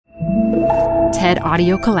TED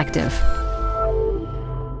Audio Collective.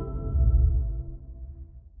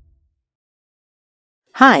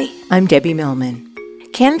 Hi, I'm Debbie Millman.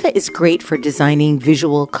 Canva is great for designing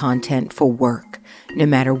visual content for work, no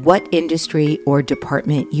matter what industry or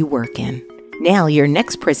department you work in. Nail your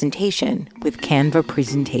next presentation with Canva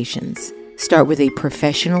Presentations. Start with a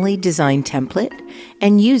professionally designed template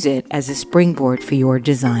and use it as a springboard for your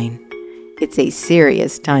design. It's a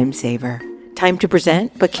serious time saver. Time to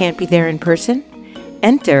present but can't be there in person?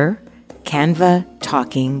 Enter Canva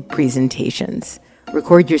Talking Presentations.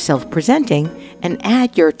 Record yourself presenting and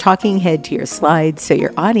add your talking head to your slides so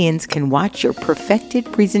your audience can watch your perfected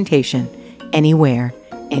presentation anywhere,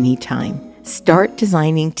 anytime. Start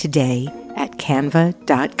designing today at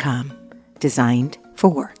canva.com. Designed for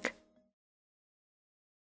work.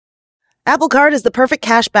 Apple Card is the perfect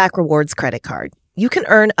cashback rewards credit card. You can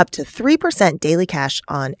earn up to 3% daily cash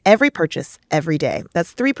on every purchase every day.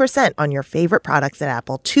 That's 3% on your favorite products at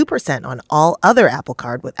Apple, 2% on all other Apple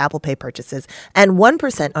Card with Apple Pay purchases, and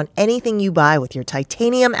 1% on anything you buy with your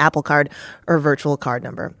titanium Apple Card or virtual card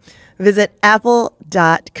number. Visit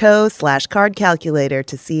apple.co/card calculator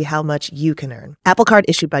to see how much you can earn. Apple Card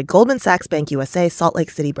issued by Goldman Sachs Bank USA, Salt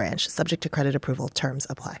Lake City branch. Subject to credit approval. Terms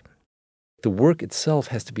apply. The work itself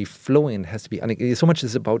has to be flowing, has to be so much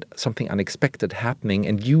is about something unexpected happening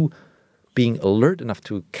and you being alert enough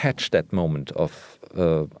to catch that moment of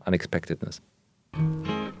unexpectedness.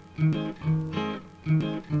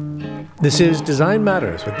 This is Design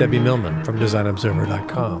Matters with Debbie Millman from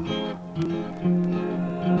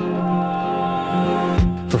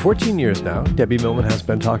DesignObserver.com. For 14 years now, Debbie Millman has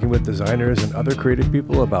been talking with designers and other creative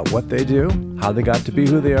people about what they do, how they got to be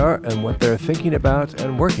who they are, and what they're thinking about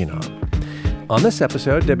and working on. On this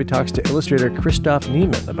episode, Debbie talks to illustrator Christoph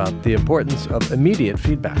Niemann about the importance of immediate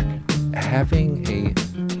feedback. Having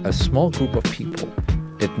a small group of people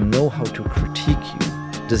that know how to critique you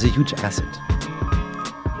is a huge asset.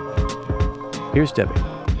 Here's Debbie.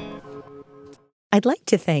 I'd like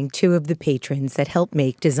to thank two of the patrons that help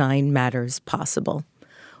make Design Matters possible.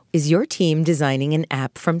 Is your team designing an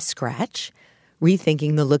app from scratch?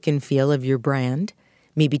 Rethinking the look and feel of your brand?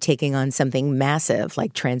 Maybe taking on something massive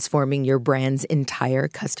like transforming your brand's entire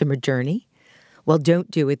customer journey? Well,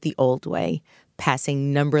 don't do it the old way,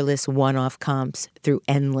 passing numberless one-off comps through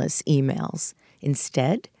endless emails.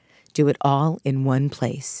 Instead, do it all in one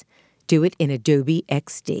place. Do it in Adobe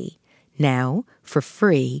XD, now for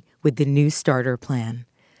free with the new starter plan.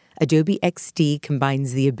 Adobe XD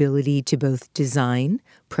combines the ability to both design,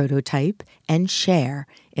 prototype, and share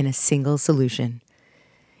in a single solution.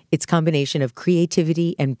 Its combination of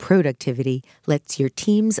creativity and productivity lets your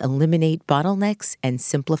teams eliminate bottlenecks and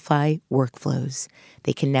simplify workflows.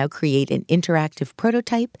 They can now create an interactive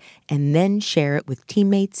prototype and then share it with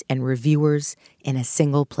teammates and reviewers in a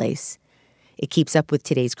single place. It keeps up with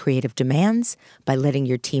today's creative demands by letting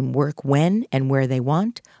your team work when and where they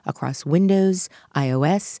want across Windows,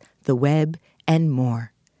 iOS, the web, and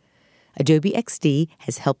more. Adobe XD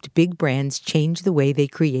has helped big brands change the way they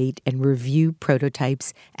create and review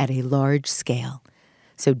prototypes at a large scale.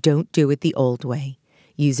 So don't do it the old way.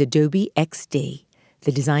 Use Adobe XD,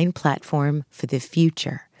 the design platform for the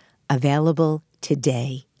future, available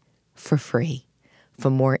today for free. For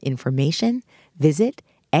more information, visit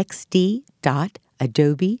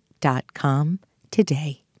xd.adobe.com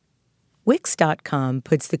today. Wix.com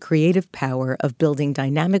puts the creative power of building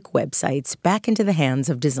dynamic websites back into the hands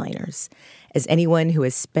of designers. As anyone who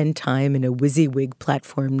has spent time in a WYSIWYG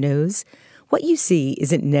platform knows, what you see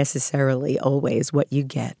isn't necessarily always what you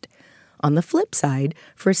get. On the flip side,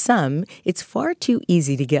 for some, it's far too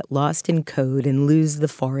easy to get lost in code and lose the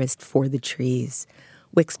forest for the trees.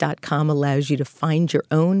 Wix.com allows you to find your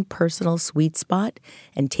own personal sweet spot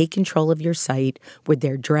and take control of your site with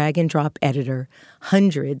their drag-and-drop editor,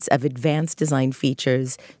 hundreds of advanced design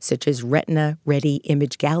features such as Retina-ready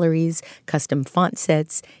image galleries, custom font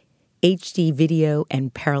sets, HD video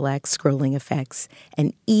and parallax scrolling effects,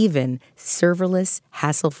 and even serverless,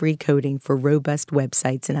 hassle-free coding for robust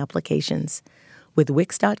websites and applications. With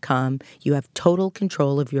Wix.com, you have total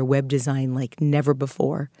control of your web design like never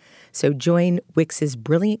before. So join Wix's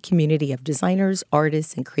brilliant community of designers,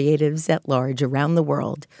 artists, and creatives at large around the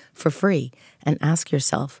world for free and ask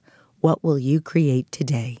yourself, what will you create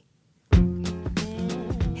today?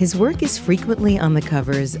 His work is frequently on the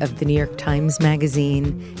covers of the New York Times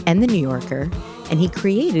Magazine and the New Yorker, and he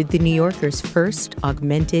created the New Yorker's first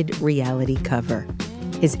augmented reality cover.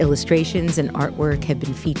 His illustrations and artwork have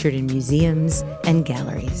been featured in museums and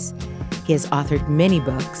galleries. He has authored many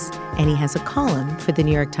books, and he has a column for the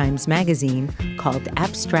New York Times Magazine called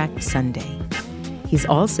Abstract Sunday. He's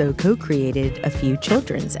also co-created a few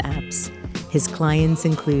children's apps. His clients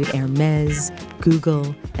include Hermes,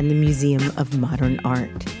 Google, and the Museum of Modern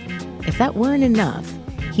Art. If that weren't enough,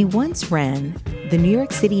 he once ran the New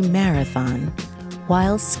York City Marathon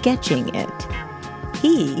while sketching it.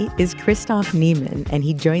 He is Christoph Niemann, and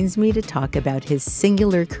he joins me to talk about his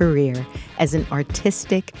singular career as an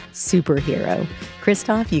artistic superhero.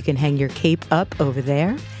 Christoph, you can hang your cape up over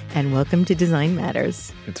there, and welcome to Design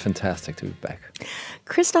Matters. It's fantastic to be back.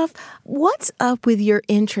 Christoph, what's up with your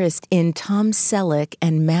interest in Tom Selleck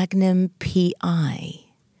and Magnum P.I.?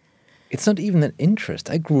 It's not even an interest.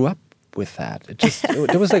 I grew up with that.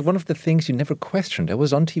 It was like one of the things you never questioned. I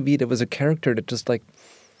was on TV, there was a character that just like,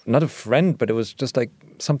 not a friend, but it was just like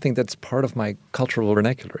something that's part of my cultural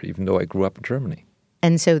vernacular, even though I grew up in Germany.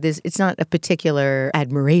 And so it's not a particular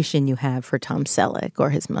admiration you have for Tom Selleck or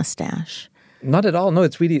his mustache. Not at all. No,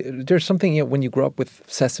 it's really, there's something, when you grow up with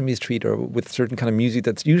Sesame Street or with certain kind of music,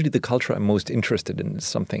 that's usually the culture I'm most interested in, is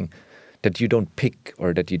something that you don't pick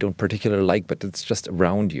or that you don't particularly like, but it's just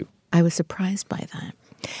around you. I was surprised by that.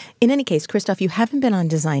 In any case, Christoph, you haven't been on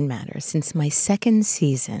Design Matters since my second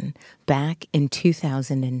season back in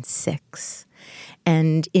 2006.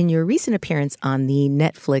 And in your recent appearance on the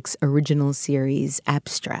Netflix original series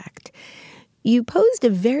Abstract, you posed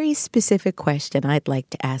a very specific question I'd like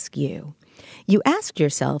to ask you. You asked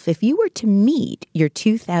yourself, if you were to meet your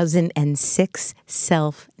 2006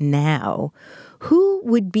 self now, who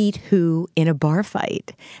would beat who in a bar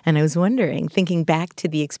fight? And I was wondering, thinking back to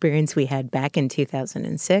the experience we had back in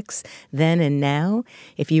 2006, then and now,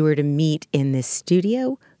 if you were to meet in this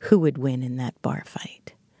studio, who would win in that bar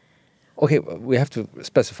fight? Okay, we have to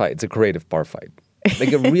specify it's a creative bar fight.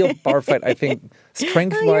 Like a real bar fight, I think,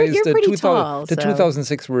 strength-wise, you're pretty tall, the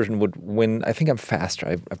 2006 version would win. I think I'm faster.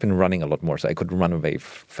 I've been running a lot more, so I could run away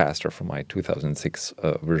faster from my 2006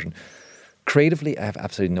 version. Creatively, I have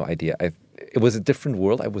absolutely no idea. It was a different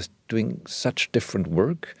world. I was doing such different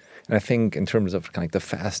work. And I think in terms of kind of the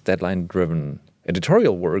fast, deadline-driven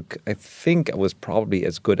editorial work, I think I was probably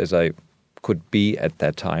as good as I could be at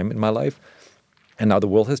that time in my life. And now the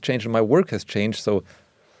world has changed and my work has changed, so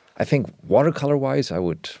I think watercolor-wise, I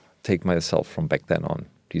would take myself from back then on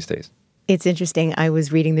these days. It's interesting. I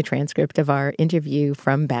was reading the transcript of our interview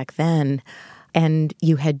from back then, and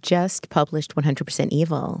you had just published 100%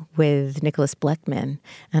 Evil with Nicholas Bleckman.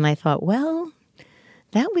 And I thought, well,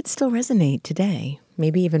 that would still resonate today,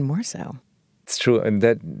 maybe even more so. It's true. And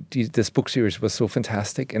this book series was so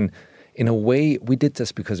fantastic. And in a way, we did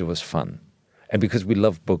this because it was fun and because we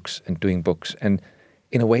love books and doing books. And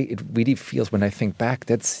in a way, it really feels, when I think back,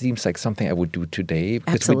 that seems like something I would do today.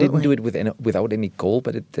 Because Absolutely. We didn't do it without any goal,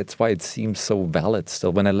 but that's why it seems so valid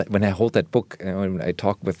still. When I hold that book, when I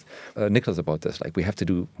talk with Nicholas about this, like we have to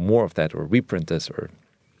do more of that or reprint this or...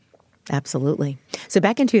 Absolutely. So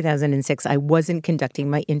back in 2006, I wasn't conducting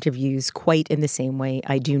my interviews quite in the same way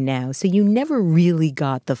I do now. So you never really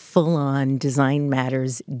got the full-on Design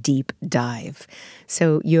Matters deep dive.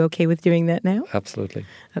 So you okay with doing that now? Absolutely.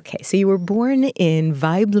 Okay. So you were born in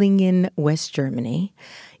Weiblingen, West Germany.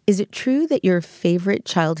 Is it true that your favorite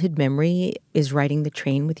childhood memory is riding the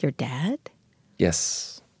train with your dad?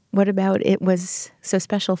 Yes. What about it was so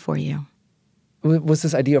special for you? Was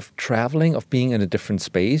this idea of traveling, of being in a different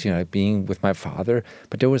space, being with my father.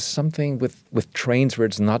 But there was something with trains where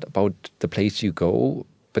it's not about the place you go,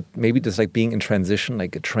 but maybe just like being in transition,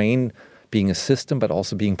 like a train being a system, but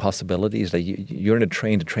also being possibilities. Like you're in a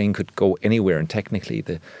train, the train could go anywhere. And technically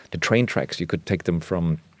the train tracks, you could take them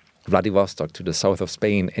from Vladivostok to the south of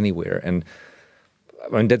Spain, anywhere. And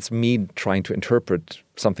that's me trying to interpret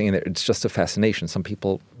something in there. It's just a fascination. Some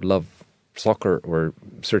people love soccer or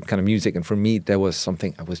certain kind of music, and for me there was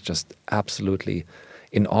something I was just absolutely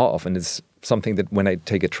in awe of, and it's something that when I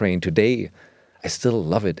take a train today I still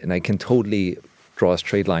love it, and I can totally draw a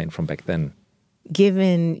straight line from back then.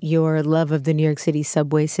 Given your love of the New York City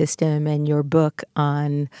subway system and your book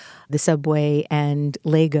on the subway and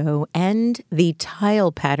Lego and the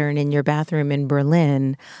tile pattern in your bathroom in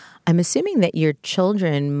Berlin, I'm assuming that your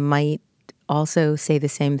children might also say the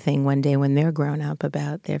same thing one day when they're grown up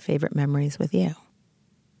about their favorite memories with you.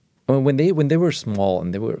 When they were small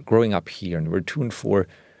and they were growing up here and they were 2 and 4,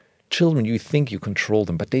 children, you think you control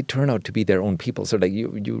them, but they turn out to be their own people. So like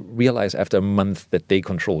you realize after a month that they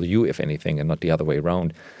control you, if anything, and not the other way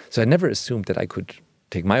around. So I never assumed that I could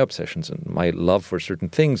take my obsessions and my love for certain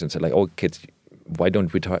things and say like, oh, kids, why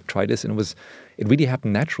don't we try this? And it really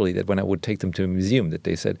happened naturally that when I would take them to a museum that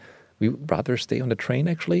they said, we'd rather stay on the train,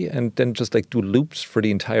 actually, and then just like do loops for the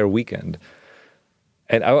entire weekend.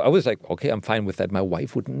 And I was like, okay, I'm fine with that. My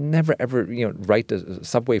wife would never, ever, ride the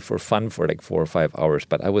subway for fun for like 4 or 5 hours,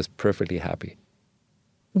 but I was perfectly happy.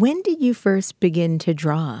 When did you first begin to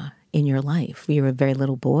draw in your life? You were a very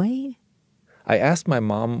little boy? I asked my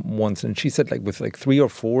mom once, and she said with 3 or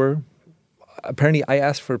 4, apparently I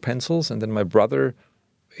asked for pencils, and then my brother,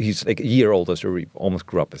 he's a year older, so we almost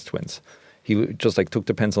grew up as twins. He just took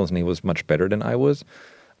the pencils, and he was much better than I was.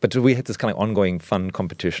 But we had this kind of ongoing fun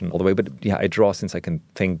competition all the way. But yeah, I draw since I can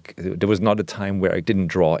think. There was not a time where I didn't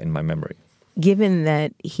draw in my memory. Given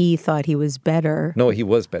that he thought he was better. No, he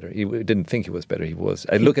was better. He didn't think he was better. He was.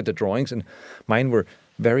 I look at the drawings, and mine were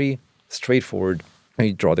very straightforward.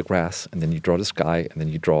 You draw the grass, and then you draw the sky, and then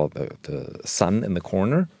you draw the sun in the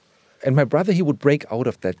corner. And my brother, he would break out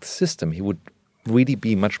of that system. He would really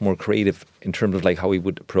be much more creative in terms of how he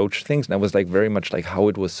would approach things. And I was very much how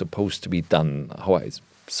it was supposed to be done, how I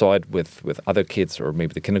saw it with other kids or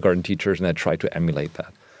maybe the kindergarten teachers, and I tried to emulate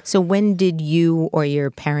that. So when did you or your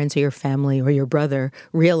parents or your family or your brother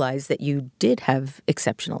realize that you did have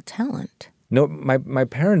exceptional talent? No, my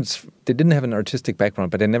parents, they didn't have an artistic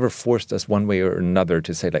background, but they never forced us one way or another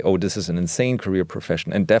to say oh, this is an insane career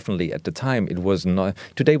profession. And definitely at the time, it was not.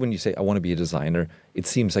 Today, when you say, I want to be a designer, it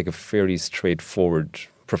seems like a fairly straightforward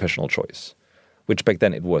professional choice, which back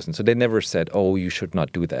then it wasn't. So they never said, oh, you should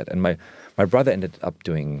not do that. And my brother ended up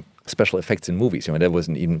doing special effects in movies. That was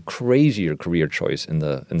an even crazier career choice in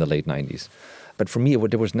the late 90s. But for me,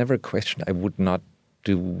 there was never a question I would not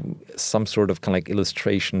do some sort of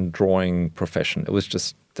illustration, drawing profession. It was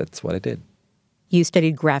just, that's what I did. You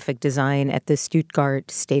studied graphic design at the Stuttgart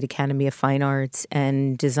State Academy of Fine Arts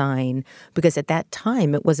and Design because at that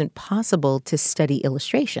time it wasn't possible to study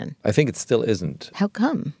illustration. I think it still isn't. How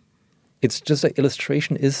come? It's just that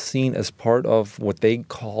illustration is seen as part of what they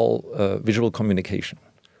call visual communication.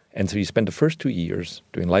 And so you spend the first 2 years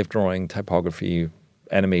doing life drawing, typography,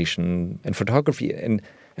 animation, and photography, and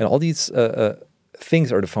all these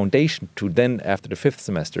things are the foundation to then, after the 5th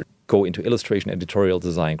semester, go into illustration, editorial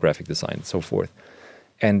design, graphic design, and so forth.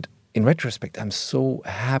 And in retrospect, I'm so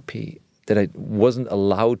happy that I wasn't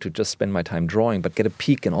allowed to just spend my time drawing, but get a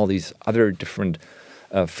peek in all these other different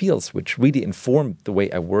fields, which really informed the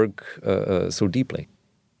way I work so deeply.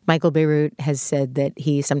 Michael Bierut has said that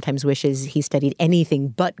he sometimes wishes he studied anything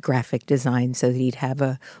but graphic design so that he'd have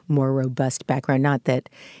a more robust background. Not that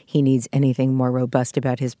he needs anything more robust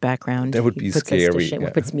about his background. That would be scary.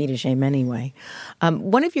 It puts me to shame anyway.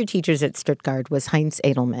 One of your teachers at Stuttgart was Heinz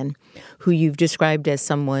Edelman, who you've described as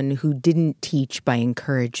someone who didn't teach by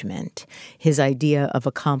encouragement. His idea of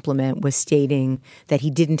a compliment was stating that he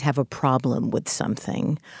didn't have a problem with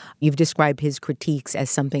something. You've described his critiques as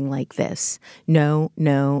something like this: no,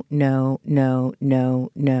 no, no, no,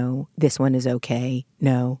 no, no. This one is okay.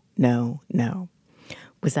 No, no, no.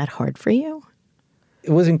 Was that hard for you?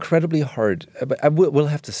 It was incredibly hard. But I will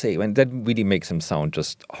have to say, and that really makes him sound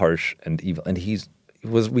just harsh and evil. And he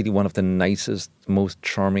was really one of the nicest, most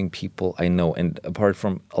charming people I know. And apart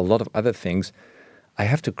from a lot of other things, I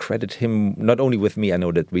have to credit him, not only with me, I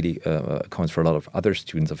know that really counts for a lot of other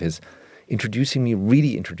students of his,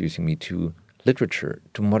 really introducing me to literature,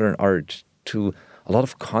 to modern art, to a lot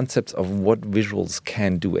of concepts of what visuals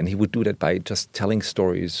can do. And he would do that by just telling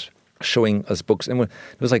stories, showing us books. And when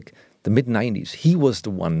it was the mid-90s, he was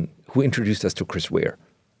the one who introduced us to Chris Ware.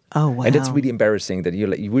 Oh, wow. And it's really embarrassing that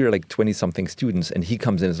we're 20-something students, and he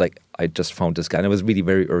comes in and is I just found this guy. And it was really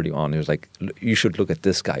very early on. He was you should look at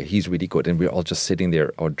this guy. He's really good. And we're all just sitting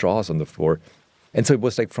there, our jaws on the floor. And so it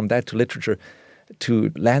was from that to literature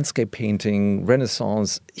to landscape painting,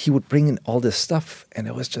 Renaissance. He would bring in all this stuff, and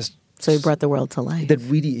it was just... So he brought the world to life.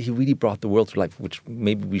 He really brought the world to life, which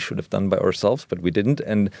maybe we should have done by ourselves, but we didn't.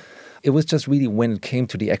 And it was just really when it came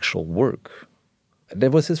to the actual work,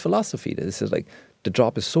 that was his philosophy. This is the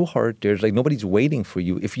job is so hard. There's nobody's waiting for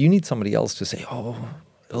you. If you need somebody else to say, oh,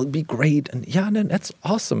 it'll be great, and then that's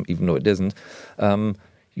awesome, even though it isn't,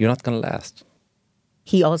 you're not going to last.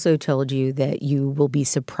 He also told you that you will be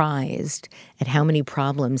surprised at how many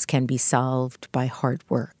problems can be solved by hard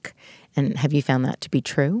work. And have you found that to be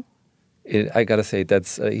true? I got to say,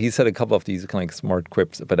 that's he said a couple of these smart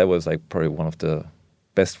quips, but that was probably one of the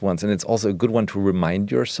best ones. And it's also a good one to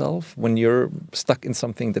remind yourself when you're stuck in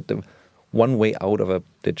something that the one way out of a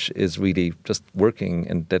ditch is really just working,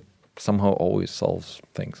 and that somehow always solves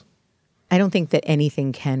things. I don't think that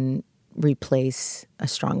anything can replace a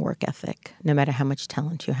strong work ethic, no matter how much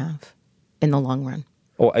talent you have in the long run.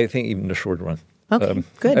 Oh, I think even the short run. Okay,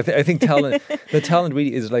 good. I think talent, the talent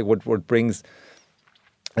really is what brings...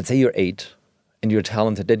 Let's say you're 8 and you're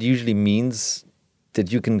talented. That usually means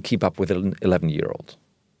that you can keep up with an 11-year-old.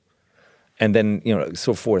 And then,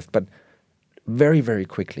 so forth. But very, very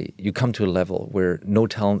quickly, you come to a level where no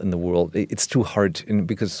talent in the world, it's too hard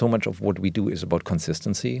because so much of what we do is about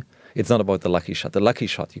consistency. It's not about the lucky shot. The lucky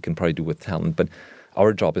shot you can probably do with talent. But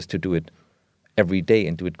Our job is to do it every day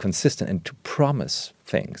and do it consistent and to promise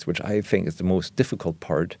things, which I think is the most difficult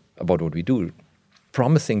part about what we do.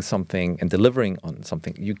 Promising something and delivering on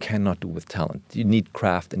something you cannot do with talent. You need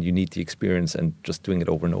craft and you need the experience and just doing it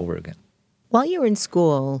over and over again. While you were in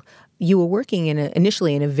school, you were working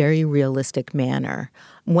initially in a very realistic manner.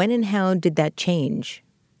 When and how did that change?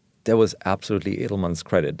 That was absolutely Edelman's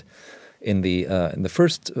credit. In the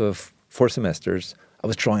first 4 semesters, I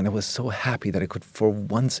was drawing. I was so happy that I could, for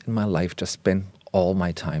once in my life, just spend all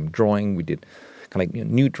my time drawing. We did kind of like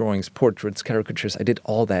nude drawings, portraits, caricatures. I did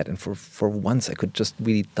all that, and for once, I could just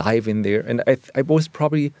really dive in there. And I was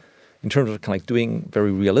probably, in terms of kind of like doing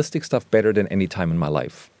very realistic stuff, better than any time in my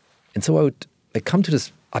life. And so I'd come to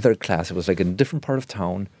this other class. It was like in a different part of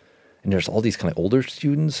town, and there's all these kind of older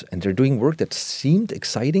students, and they're doing work that seemed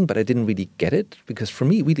exciting, but I didn't really get it, because for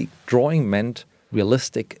me, really, drawing meant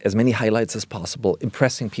realistic, as many highlights as possible,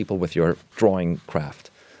 impressing people with your drawing craft.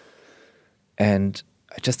 And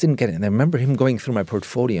I just didn't get it. And I remember him going through my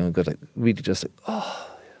portfolio and got like really just like,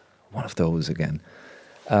 oh, one of those again.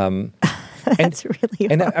 That's really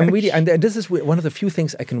and harsh. I'm really, and this is one of the few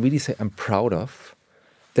things I can really say I'm proud of,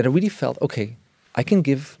 that I really felt, okay, I can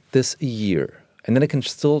give this a year and then I can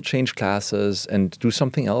still change classes and do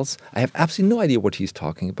something else. I have absolutely no idea what he's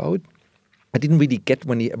talking about. I didn't really get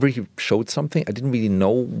whenever he showed something, I didn't really know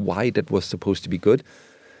why that was supposed to be good.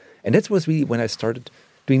 And that was really when I started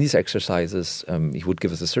doing these exercises. He would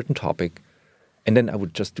give us a certain topic, and then I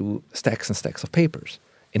would just do stacks and stacks of papers.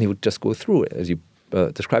 And he would just go through it, as you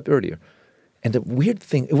described earlier. And the weird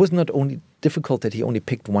thing, it was not only difficult that he only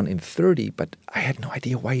picked 1 in 30, but I had no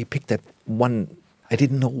idea why he picked that one. I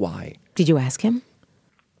didn't know why. Did you ask him?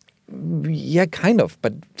 Yeah, kind of.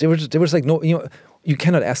 But there was like no, you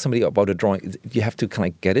cannot ask somebody about a drawing. You have to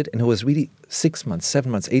kind of get it. And it was really 6 months,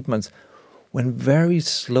 7 months, 8 months, when very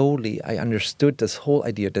slowly I understood this whole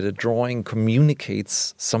idea that a drawing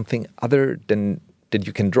communicates something other than that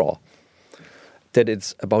you can draw. That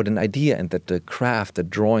it's about an idea, and that the craft, the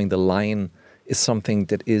drawing, the line is something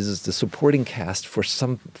that is the supporting cast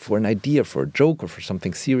for an idea, for a joke, or for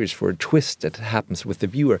something serious, for a twist that happens with the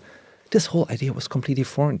viewer. This whole idea was completely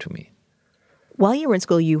foreign to me. While you were in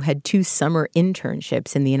school, you had 2 summer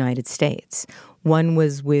internships in the United States. One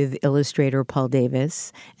was with illustrator Paul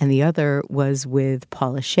Davis, and the other was with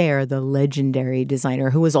Paula Scher, the legendary designer,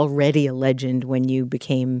 who was already a legend when you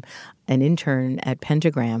became an intern at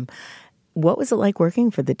Pentagram. What was it like working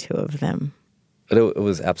for the 2 of them? It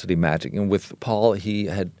was absolutely magic. And with Paul, he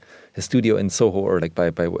had his studio in Soho, or like by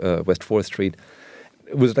West 4th Street.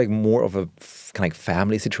 It was like more of a kind of like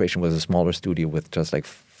family situation. It was a smaller studio with just like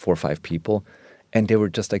 4 or 5 people. And they were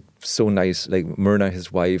just like so nice. Like Myrna,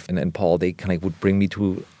 his wife, and Paul, they kind of would bring me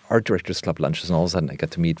to art directors club lunches, and all of a sudden I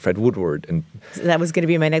got to meet Fred Woodward. And that was going to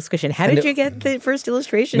be my next question. How did you get the first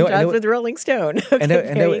illustration jobs with Rolling Stone? Okay,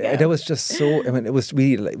 and that was just so. I mean, it was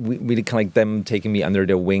really kind of like them taking me under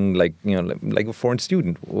their wing, like like a foreign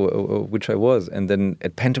student, which I was. And then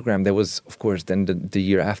at Pentagram, there was, of course, then the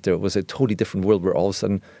year after, it was a totally different world where all of a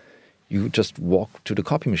sudden you just walk to the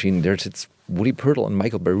copy machine. There sits Woody Pirtle and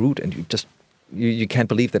Michael Beirut, and you just. You can't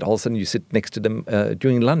believe that all of a sudden you sit next to them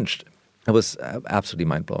during lunch. It was absolutely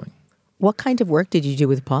mind-blowing. What kind of work did you do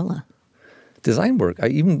with Paula? Design work. I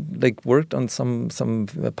even worked on some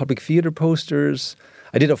public theater posters.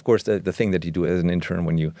 I did, of course, the thing that you do as an intern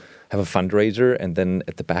when you have a fundraiser, and then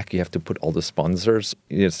at the back you have to put all the sponsors.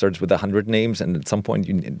 It starts with 100 names, and at some point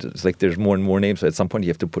it's like there's more and more names. So at some point you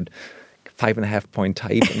have to put 5.5-point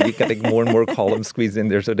type, and you get more and more columns squeezed in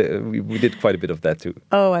there. So we did quite a bit of that too.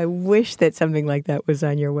 Oh, I wish that something like that was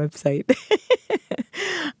on your website.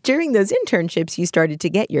 During those internships, you started to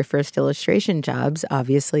get your first illustration jobs,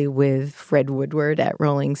 obviously with Fred Woodward at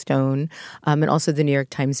Rolling Stone, and also the New York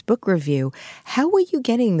Times Book Review. How were you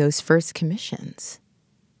getting those first commissions?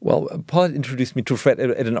 Well, Paul introduced me to Fred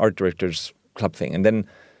at an art directors club thing, and then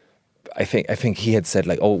I think he had said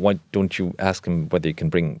oh, why don't you ask him whether you can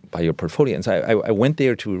bring by your portfolio? And so I went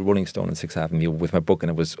there to Rolling Stone on 6th Avenue with my book, and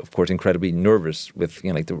I was, of course, incredibly nervous with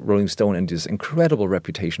the Rolling Stone and this incredible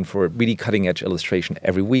reputation for really cutting edge illustration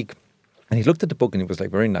every week. And he looked at the book and he was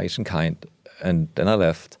very nice and kind. And then I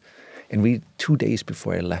left, and 2 days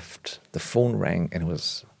before I left, the phone rang, and it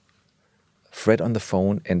was Fred on the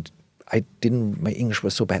phone, and my English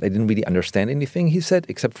was so bad, I didn't really understand anything he said,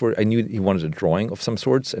 except for I knew he wanted a drawing of some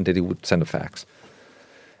sorts and that he would send a fax.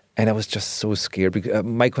 And I was just so scared, because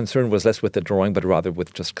my concern was less with the drawing, but rather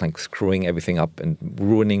with just kind of screwing everything up and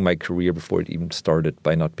ruining my career before it even started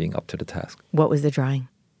by not being up to the task. What was the drawing?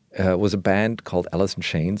 It was a band called Alice in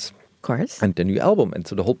Chains. Of course. And the new album. And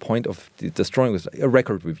so the whole point of this drawing was a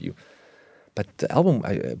record review. But the album,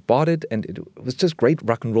 I bought it, and it was just great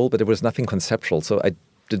rock and roll, but there was nothing conceptual. So I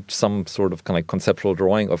did some sort of kind of like conceptual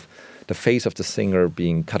drawing of the face of the singer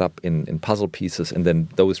being cut up in puzzle pieces and then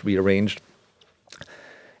those rearranged.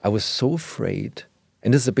 I was so afraid,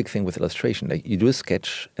 and this is a big thing with illustration, like you do a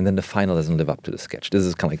sketch and then the final doesn't live up to the sketch. This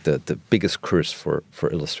is kind of like the biggest curse for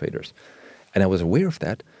illustrators. And I was aware of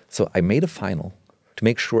that, so I made a final to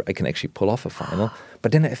make sure I can actually pull off a final.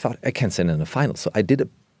 But then I thought, I can't send in a final. So I did a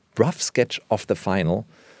rough sketch of the final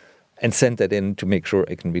and sent that in to make sure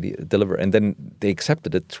I can really deliver. And then they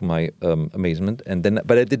accepted it to my amazement. And then,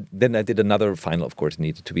 but I did another final, of course,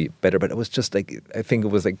 needed to be better. But it was just like, I think it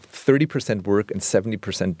was like 30% work and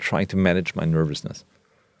 70% trying to manage my nervousness.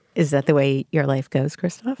 Is that the way your life goes,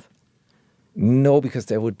 Christoph? No, because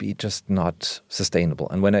that would be just not sustainable.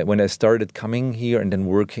 And when I started coming here and then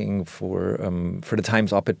working for the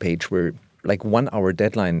Times op-ed page, where like 1 hour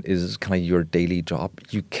deadline is kind of your daily job,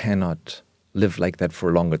 you cannot live like that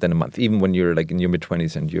for longer than a month, even when you're like in your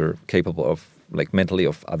mid-20s and you're capable of like mentally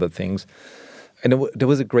of other things. And there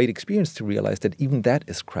was a great experience to realize that even that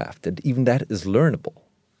is craft, that even that is learnable.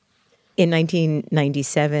 In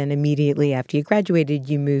 1997, immediately after you graduated,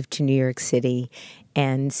 you moved to New York City.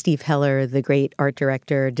 And Steve Heller, the great art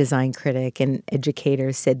director, design critic, and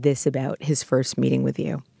educator, said this about his first meeting with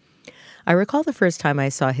you. I recall the first time I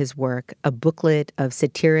saw his work, a booklet of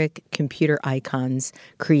satiric computer icons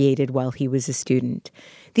created while he was a student.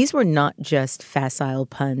 These were not just facile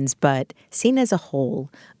puns, but, seen as a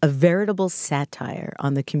whole, a veritable satire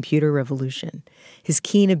on the computer revolution. His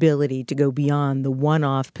keen ability to go beyond the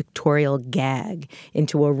one-off pictorial gag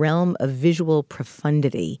into a realm of visual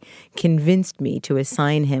profundity convinced me to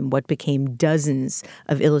assign him what became dozens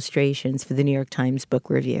of illustrations for the New York Times Book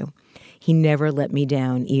Review. He never let me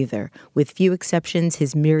down either. With few exceptions,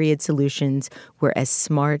 his myriad solutions were as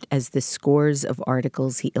smart as the scores of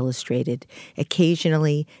articles he illustrated.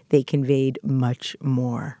 Occasionally, they conveyed much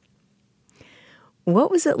more.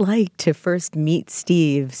 What was it like to first meet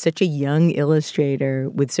Steve, such a young illustrator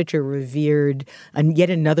with such a revered and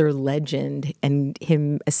yet another legend, and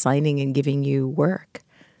him assigning and giving you work?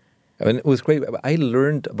 I mean, it was great. I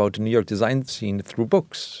learned about the New York design scene through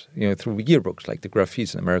books, through yearbooks like the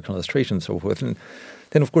Graphies and American Illustration and so forth. And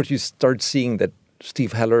then, of course, you start seeing that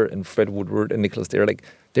Steve Heller and Fred Woodward and Nicholas,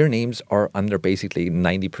 their names are under basically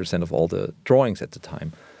 90% of all the drawings at the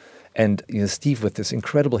time. And Steve, with this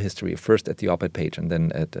incredible history, first at the op-ed page and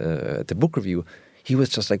then at the book review, he was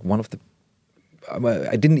just like one of the.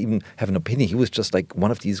 I didn't even have an opinion. He was just like one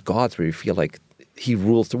of these gods where you feel like he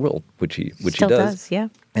rules the world, which he does. Yeah.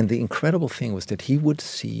 And the incredible thing was that he would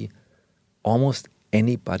see almost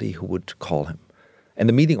anybody who would call him. And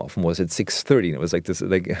the meeting often was at 6:30. And it was like this.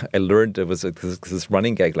 Like I learned there was this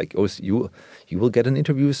running gag, like, oh, you will get an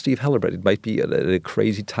interview with Steve Heller, but it might be at a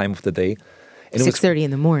crazy time of the day. 6:30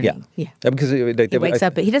 in the morning. Yeah. Because he wakes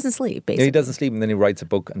up, but he doesn't sleep. Basically, he doesn't sleep, and then he writes a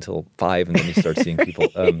book until 5, and then he starts seeing people.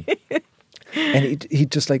 And he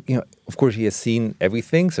just like, of course he has seen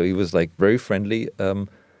everything, so he was like very friendly, and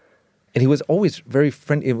he was always very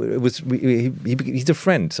friendly. He's a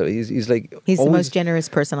friend, so he's like he's the most generous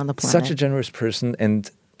person on the planet. Such a generous person,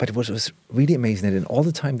 but it was really amazing that in all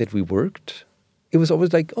the time that we worked, it was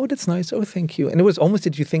always like, oh, that's nice, oh, thank you, and it was almost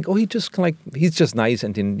that you think, oh, he's just nice,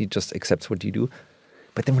 and then he just accepts what you do.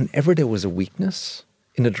 But then whenever there was a weakness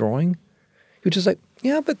in a drawing, you're just like,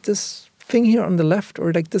 yeah, but this thing here on the left,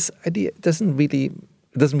 or like this idea doesn't really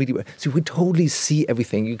work. So you would totally see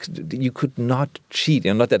everything. You could not cheat.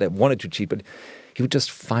 Not that I wanted to cheat, but he would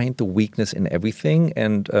just find the weakness in everything.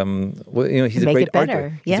 And he's a great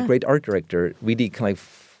He's a great art director. Really, kind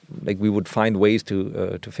of like we would find ways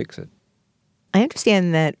to fix it. I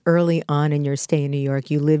understand that early on in your stay in New York,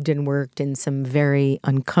 you lived and worked in some very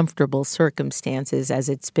uncomfortable circumstances, as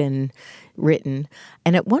it's been written.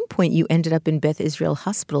 And at one point, you ended up in Beth Israel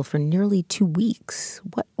Hospital for nearly 2 weeks.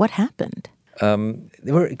 What happened?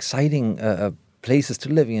 They were exciting places to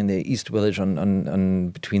live in the East Village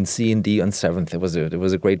on between C and D on 7th. It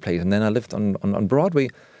was a great place. And then I lived on Broadway,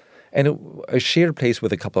 and I shared a place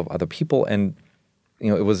with a couple of other people, and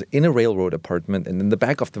it was in a railroad apartment, and in the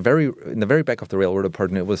very back of the railroad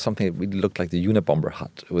apartment, it was something that really looked like the Unabomber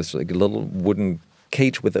hut. It was like a little wooden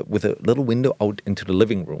cage with a little window out into the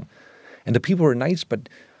living room, and the people were nice, but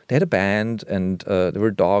they had a band, and there were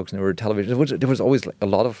dogs, and there were television. There was always like a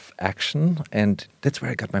lot of action, and that's where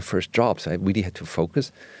I got my first job. So I really had to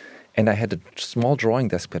focus. And I had a small drawing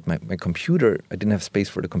desk, but my computer, I didn't have space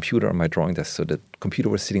for the computer on my drawing desk, so the computer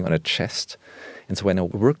was sitting on a chest. And so when I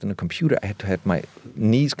worked on the computer, I had to have my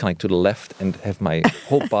knees kind of to the left and have my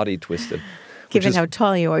whole body twisted, Given how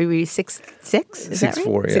tall you are, are you 6'6"? Is that right?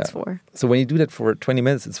 6'4", yeah. 6'4". So when you do that for 20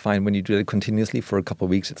 minutes, it's fine. When you do it continuously for a couple of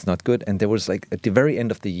weeks, it's not good. And there was like at the very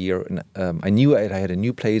end of the year, I knew I had a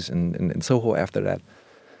new place in Soho after that.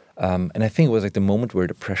 And I think it was like the moment where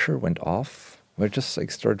the pressure went off, where I just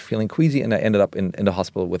like started feeling queasy, and I ended up in the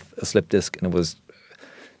hospital with a slip disc. And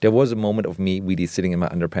there was a moment of me really sitting in my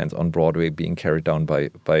underpants on Broadway, being carried down by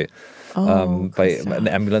an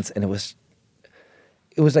ambulance, and it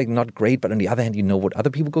was like not great, but on the other hand, you know what other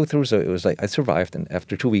people go through. So it was like I survived, and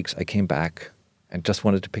after 2 weeks, I came back and just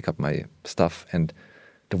wanted to pick up my stuff. And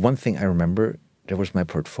the one thing I remember, there was my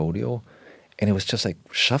portfolio, and it was just like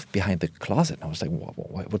shoved behind the closet. And I was like,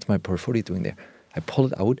 what's my portfolio doing there? I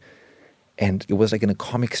pulled it out, and it was like in a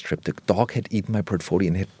comic strip. The dog had eaten my portfolio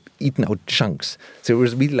and had eaten out chunks. So it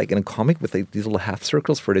was really like in a comic with like these little half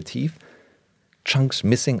circles for the teeth, chunks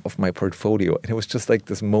missing of my portfolio. And it was just like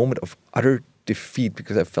this moment of utter defeat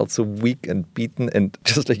because I felt so weak and beaten, and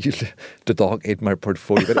just like the dog ate my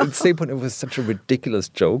portfolio. But at the same point, it was such a ridiculous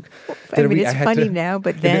joke. I mean, it's funny now,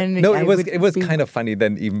 but then it was kind of funny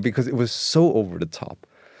then, even because it was so over the top.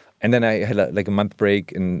 And then I had like a month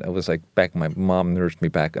break, and I was like back. My mom nursed me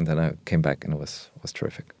back, and then I came back, and it was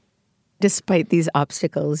terrific. Despite these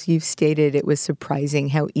obstacles, you've stated it was surprising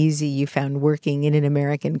how easy you found working in an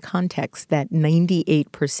American context, that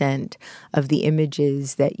 98% of the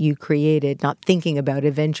images that you created, not thinking about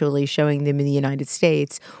eventually showing them in the United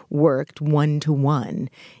States, worked one-to-one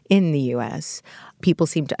in the U.S. People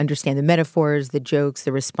seem to understand the metaphors, the jokes,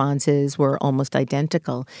 the responses were almost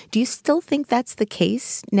identical. Do you still think that's the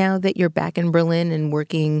case now that you're back in Berlin and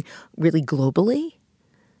working really globally?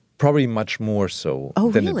 Probably much more so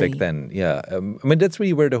than back then. Yeah, I mean that's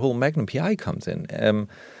really where the whole Magnum PI comes in.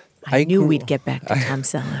 I knew we'd get back to Tom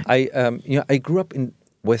Selleck. I grew up in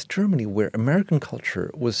West Germany, where American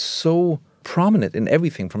culture was so prominent in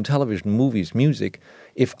everything from television, movies, music.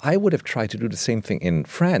 If I would have tried to do the same thing in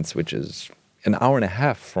France, which is an hour and a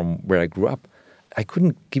half from where I grew up, I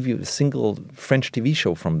couldn't give you a single French TV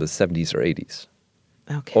show from the 70s or 80s.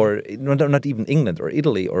 Okay. Or not even England or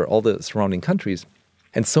Italy or all the surrounding countries.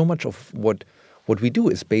 And so much of what we do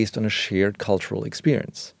is based on a shared cultural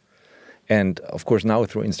experience. And of course, now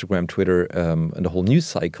through Instagram, Twitter, and the whole news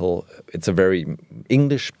cycle, it's a very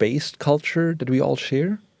English-based culture that we all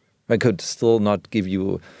share. I could still not give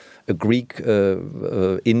you a Greek,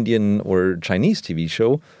 Indian, or Chinese TV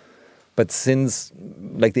show. But since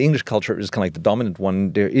like the English culture is kind of like the dominant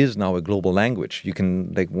one, there is now a global language. You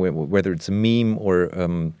can, like, whether it's a meme or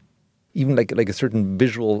even like a certain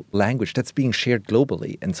visual language that's being shared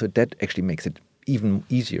globally. And so that actually makes it even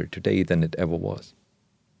easier today than it ever was.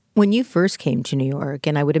 When you first came to New York,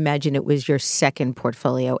 and I would imagine it was your second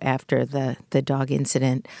portfolio after the dog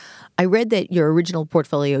incident, I read that your original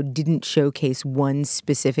portfolio didn't showcase one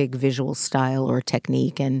specific visual style or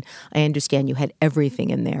technique, and I understand you had everything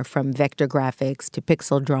in there, from vector graphics to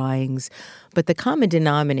pixel drawings. But the common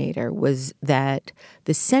denominator was that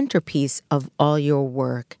the centerpiece of all your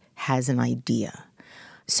work has an idea.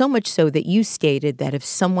 So much so that you stated that if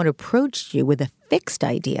someone approached you with a fixed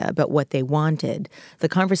idea about what they wanted, the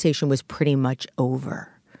conversation was pretty much over.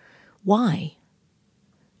 Why?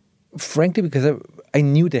 Frankly, because I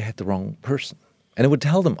knew they had the wrong person. And I would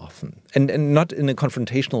tell them often. And not in a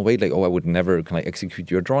confrontational way, like, oh, I would never kind of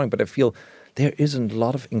execute your drawing. But I feel there isn't a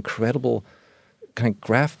lot of incredible kind of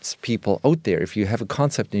crafts people out there. If you have a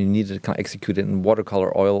concept and you need to kind of execute it in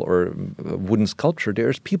watercolor, oil, or wooden sculpture,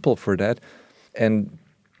 there's people for that. And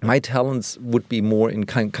my talents would be more in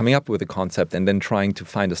kind of coming up with a concept and then trying to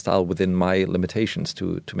find a style within my limitations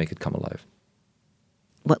to make it come alive.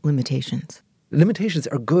 What limitations? Limitations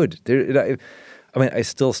are good. I mean, I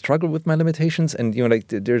still struggle with my limitations, and like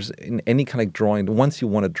there's in any kind of drawing, once you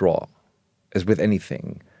want to draw, as with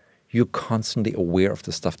anything, you're constantly aware of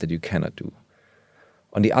the stuff that you cannot do.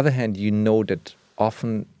 On the other hand, you know that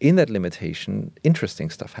often in that limitation, interesting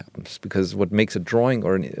stuff happens, because what makes a drawing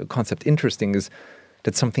or a concept interesting is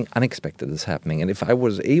that something unexpected is happening. And if I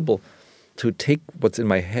was able to take what's in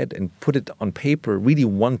my head and put it on paper really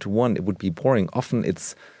one-to-one, it would be boring. Often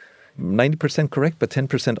it's 90% correct, but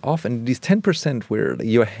 10% off. And these 10% where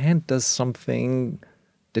your hand does something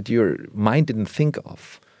that your mind didn't think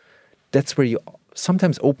of, that's where you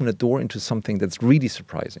sometimes open a door into something that's really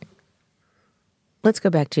surprising. Let's go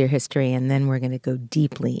back to your history, and then we're going to go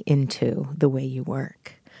deeply into the way you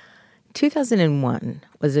work. 2001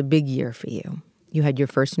 was a big year for you. You had your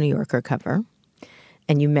first New Yorker cover,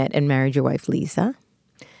 and you met and married your wife, Lisa.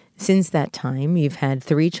 Since that time, you've had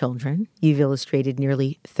 3 children. You've illustrated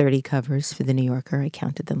nearly 30 covers for The New Yorker. I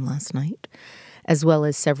counted them last night, as well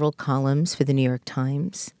as several columns for The New York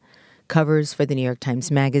Times. covers for the New York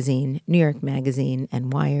Times Magazine, New York Magazine,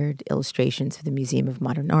 and Wired, illustrations for the Museum of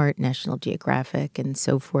Modern Art, National Geographic, and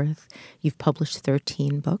so forth. You've published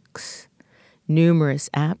 13 books, numerous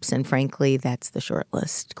apps, and frankly, that's the short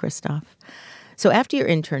list, Christoph. So after your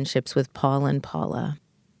internships with Paul and Paula,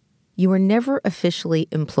 you were never officially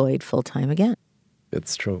employed full-time again.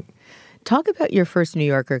 It's true. Talk about your first New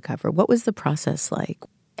Yorker cover. What was the process like?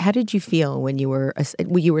 How did you feel when you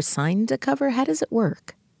were signed a cover? How does it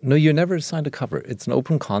work? No, you're never assigned a cover. It's an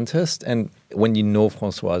open contest, and when you know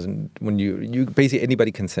Françoise, and when you basically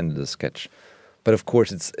anybody can send a sketch, but of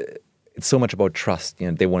course it's so much about trust.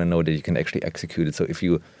 They want to know that you can actually execute it. So if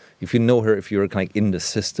you know her, if you're kind of in the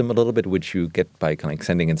system a little bit, which you get by kind of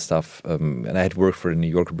sending in stuff, and I had worked for a New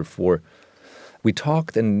Yorker before, we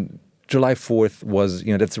talked, and July 4th was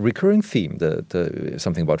that's a recurring theme, the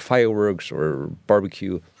something about fireworks or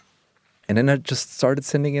barbecue. And then I just started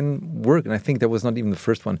sending in work. And I think that was not even the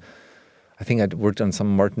first one. I think I'd worked on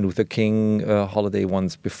some Martin Luther King holiday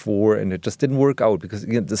ones before, and it just didn't work out because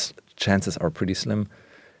the chances are pretty slim.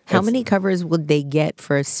 How many covers would they get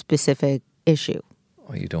for a specific issue?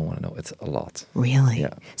 Oh, you don't want to know. It's a lot. Really?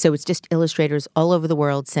 Yeah. So it's just illustrators all over the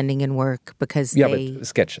world sending in work because but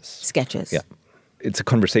sketches. Sketches. Yeah. It's a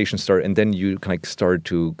conversation start, and then you kind of start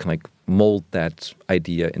to kind of mold that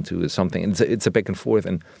idea into something. And it's a back and forth,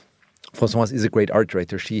 and Françoise is a great art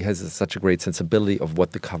director. She has such a great sensibility of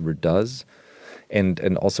what the cover does,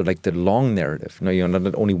 and also like the long narrative.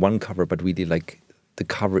 Not only one cover, but really like the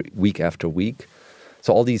cover week after week.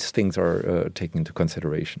 So all these things are taken into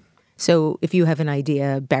consideration. So if you have an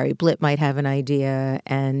idea, Barry Blitt might have an idea,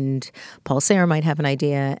 and Paul Sayre might have an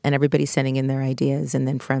idea, and everybody's sending in their ideas, and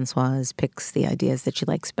then Françoise picks the ideas that she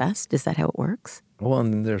likes best. Is that how it works? Well,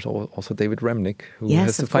 and then there's also David Remnick, who yes,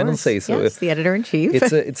 has the final say. So yes, the editor-in-chief.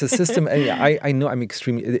 It's a system. And I know I'm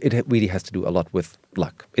extremely. It really has to do a lot with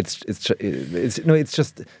luck. It's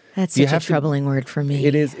just. That's such a troubling word for me.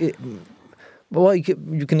 It is. Well,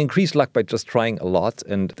 you can increase luck by just trying a lot,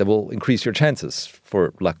 and that will increase your chances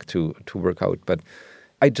for luck to work out. But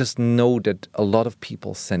I just know that a lot of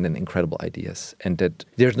people send in incredible ideas, and that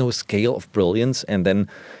there's no scale of brilliance. And then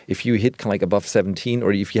if you hit kind of like above 17,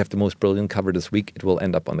 or if you have the most brilliant cover this week, it will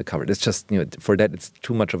end up on the cover. It's just, for that, it's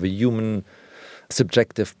too much of a human,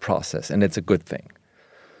 subjective process, and it's a good thing.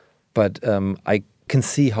 But I can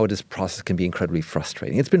see how this process can be incredibly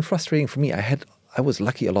frustrating. It's been frustrating for me. I was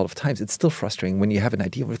lucky a lot of times. It's still frustrating when you have an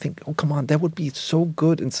idea where you think, oh, come on, that would be so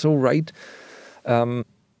good and so right.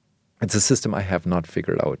 It's a system I have not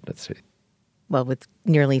figured out, let's say. Well, with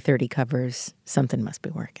nearly 30 covers, something must be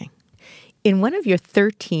working. In one of your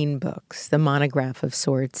 13 books, the monograph of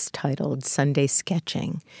sorts titled Sunday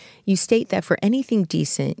Sketching, you state that for anything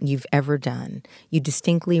decent you've ever done, you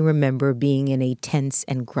distinctly remember being in a tense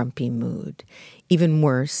and grumpy mood. Even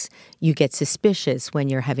worse, you get suspicious when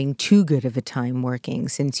you're having too good of a time working,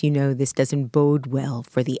 since you know this doesn't bode well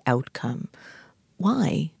for the outcome.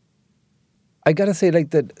 Why? I gotta say, like,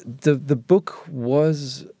 that the book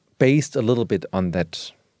was based a little bit on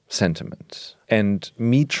that sentiment, and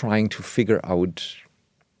me trying to figure out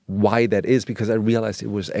why that is, because I realized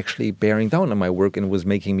it was actually bearing down on my work and it was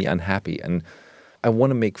making me unhappy. And I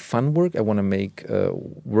want to make fun work. I want to make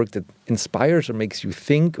work that inspires or makes you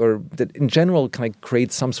think, or that in general kind of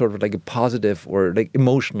creates some sort of like a positive or like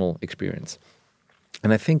emotional experience.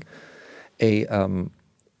 And I think a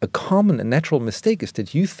common and natural mistake is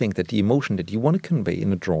that you think that the emotion that you want to convey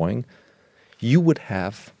in a drawing, you would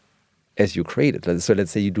have as you create it. So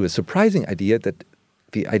let's say you do a surprising idea, that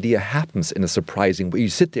the idea happens in a surprising way. You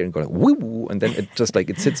sit there and go like, woo, woo, and then it just like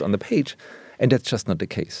it sits on the page, and that's just not the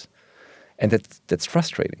case. And that's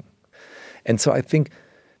frustrating. And so I think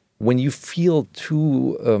when you feel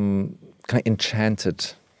too kind of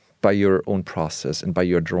enchanted by your own process and by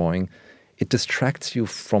your drawing, it distracts you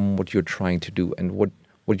from what you're trying to do. And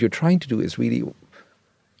what you're trying to do is really,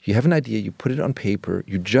 you have an idea, you put it on paper,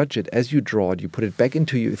 you judge it as you draw it, you put it back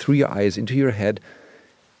through your eyes, into your head,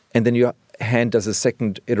 and then your hand does a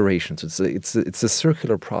second iteration. So it's a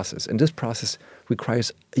circular process. And this process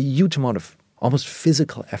requires a huge amount of almost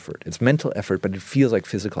physical effort. It's mental effort, but it feels like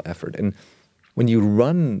physical effort. And when you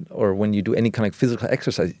run or when you do any kind of physical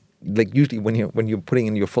exercise, like usually when you're putting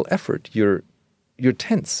in your full effort, you're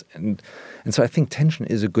tense. And so I think tension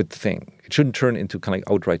is a good thing. It shouldn't turn into kind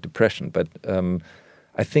of outright depression, but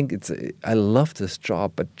I think I love this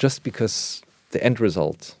job, but just because the end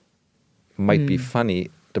result might be funny,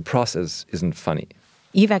 the process isn't funny.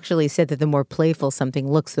 You've actually said that the more playful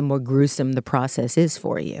something looks, the more gruesome the process is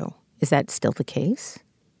for you. Is that still the case?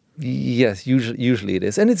 Yes, usually it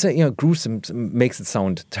is. And it's, gruesome makes it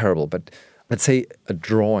sound terrible, but let's say a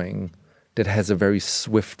drawing that has a very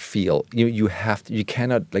swift feel. You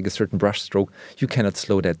cannot, like a certain brush stroke, you cannot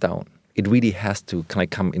slow that down. It really has to kind of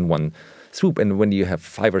come in one swoop. And when you have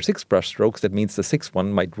 5 or 6 brush strokes, that means the 6th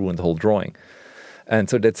one might ruin the whole drawing. And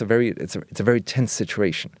so it's a very tense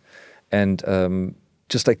situation. And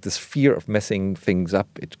just like this fear of messing things up,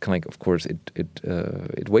 it kind of, of course,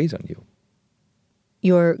 it weighs on you.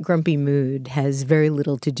 Your grumpy mood has very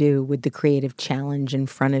little to do with the creative challenge in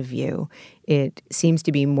front of you. It seems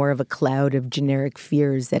to be more of a cloud of generic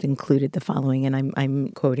fears that included the following, and I'm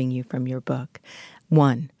quoting you from your book.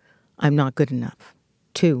 1, I'm not good enough.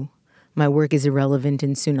 2, my work is irrelevant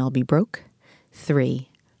and soon I'll be broke. 3,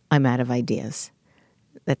 I'm out of ideas.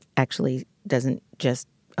 That actually doesn't just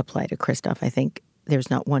apply to Christoph. I think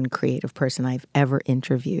there's not one creative person I've ever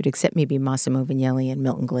interviewed, except maybe Massimo Vignelli and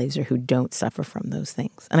Milton Glaser, who don't suffer from those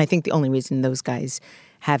things. And I think the only reason those guys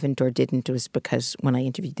haven't or didn't was because when I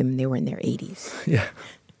interviewed them, they were in their 80s. Yeah.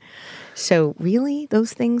 So really,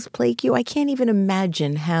 those things plague you? I can't even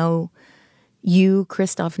imagine how you,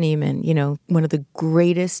 Christoph Niemann, one of the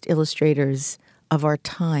greatest illustrators of our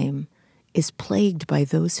time, is plagued by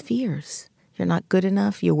those fears. You're not good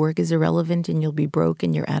enough, your work is irrelevant, and you'll be broke,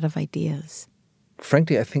 and you're out of ideas.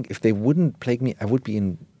 Frankly, I think if they wouldn't plague me, I would be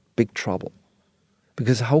in big trouble.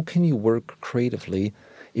 Because how can you work creatively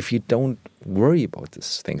if you don't worry about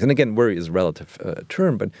these things? And again, worry is a relative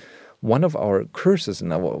term, but one of our curses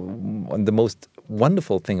and the most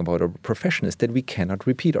wonderful thing about our profession is that we cannot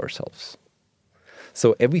repeat ourselves.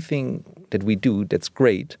 So everything that we do that's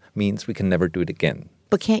great means we can never do it again.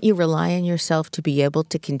 But can't you rely on yourself to be able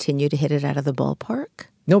to continue to hit it out of the ballpark?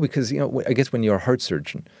 No, because, I guess when you're a heart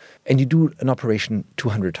surgeon and you do an operation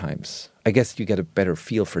 200 times, I guess you get a better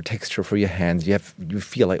feel for texture for your hands. You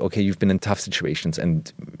feel like, okay, you've been in tough situations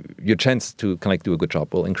and your chance to kind of like do a good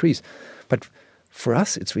job will increase. But for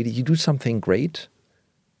us, it's really, you do something great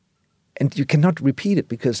and you cannot repeat it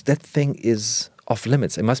because that thing is off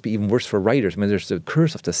limits. It must be even worse for writers. I mean, there's the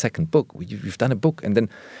curse of the second book. You've done a book and then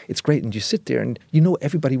it's great and you sit there and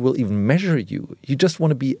everybody will even measure you. You just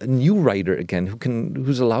want to be a new writer again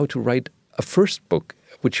who's allowed to write a first book,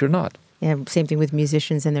 which you're not. Yeah, same thing with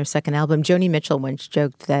musicians and their second album. Joni Mitchell once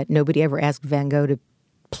joked that nobody ever asked Van Gogh to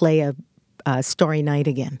play a Starry Night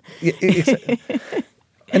again. Yeah,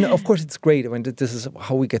 and of course it's great. I mean, this is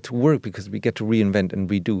how we get to work because we get to reinvent and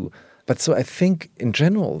redo. But so I think in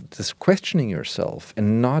general, this questioning yourself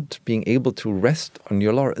and not being able to rest on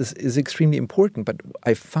your laurels is extremely important. But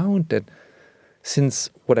I found that since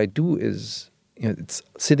what I do is, it's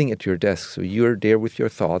sitting at your desk, so you're there with your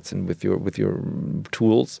thoughts and with your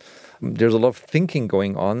tools. There's a lot of thinking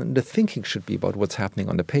going on, and the thinking should be about what's happening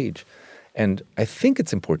on the page. And I think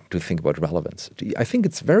it's important to think about relevance. I think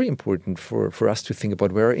it's very important for us to think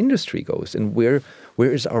about where our industry goes and where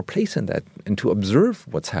is our place in that, and to observe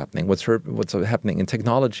what's happening, what's happening in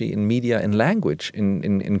technology, in media, in language,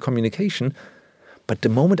 in communication. But the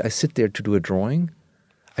moment I sit there to do a drawing,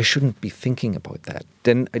 I shouldn't be thinking about that.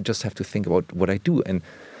 Then I just have to think about what I do. And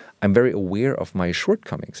I'm very aware of my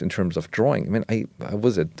shortcomings in terms of drawing. I mean, I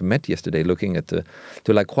was at the Met yesterday looking at the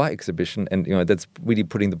Lacroix exhibition, and that's really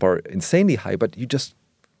putting the bar insanely high. But you just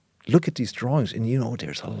look at these drawings, and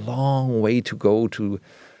there's a long way to go to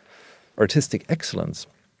artistic excellence.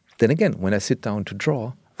 Then again, when I sit down to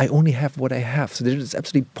draw, I only have what I have. So it's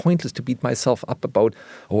absolutely pointless to beat myself up about,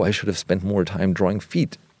 I should have spent more time drawing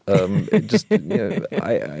feet. I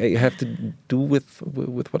have to do with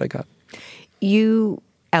what I got. You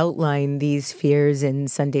outline these fears in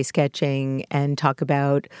Sunday Sketching and talk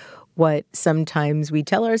about what sometimes we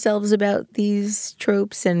tell ourselves about these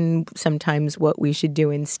tropes and sometimes what we should do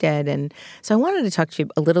instead. And so I wanted to talk to you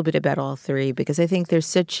a little bit about all three because I think there's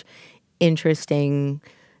such interesting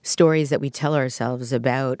stories that we tell ourselves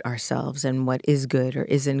about ourselves and what is good or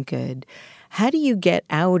isn't good. How do you get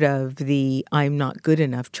out of the I'm not good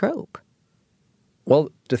enough trope? Well,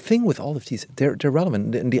 the thing with all of these, they're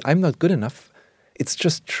relevant. And the I'm not good enough, it's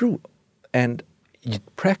just true. And you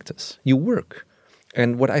practice, you work.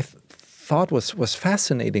 And what I thought was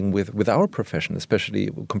fascinating with our profession, especially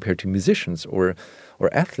compared to musicians or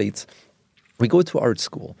athletes, we go to art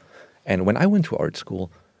school. And when I went to art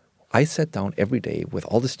school, I sat down every day with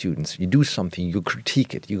all the students. You do something, you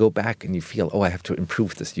critique it, you go back and you feel, I have to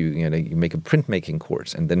improve this. You make a printmaking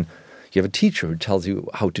course, and then you have a teacher who tells you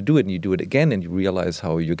how to do it, and you do it again, and you realize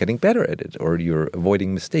how you're getting better at it, or you're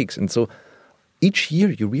avoiding mistakes. And so each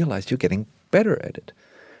year you realize you're getting better at it.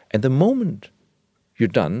 And the moment you're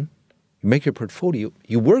done, you make your portfolio,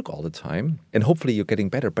 you work all the time, and hopefully you're getting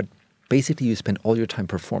better, but basically you spend all your time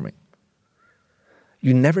performing.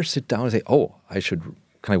 You never sit down and say, I should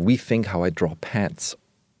kind of rethink how I draw pants.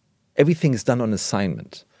 Everything is done on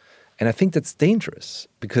assignment. And I think that's dangerous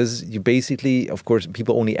because you basically, of course,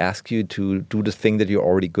 people only ask you to do the thing that you're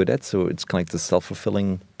already good at. So it's kind of like the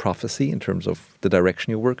self-fulfilling prophecy in terms of the direction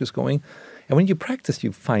your work is going. And when you practice,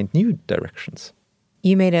 you find new directions.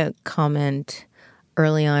 You made a comment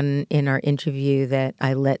early on in our interview that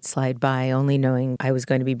I let slide by, only knowing I was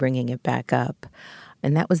going to be bringing it back up.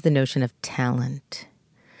 And that was the notion of talent.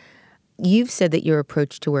 You've said that your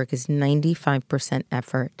approach to work is 95%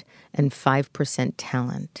 effort and 5%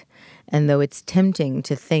 talent. And though it's tempting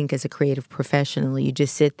to think as a creative professional, you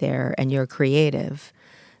just sit there and you're creative,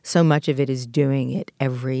 so much of it is doing it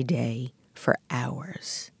every day for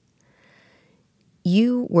hours.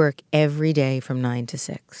 You work every day from 9 to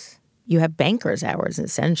 6. You have banker's hours,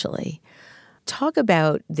 essentially. Talk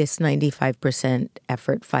about this 95%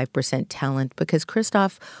 effort, 5% talent, because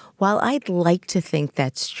Christoph, while I'd like to think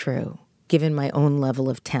that's true, given my own level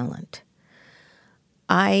of talent,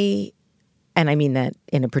 and I mean that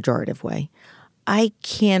in a pejorative way, I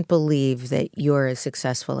can't believe that you're as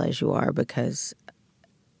successful as you are because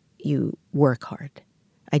you work hard.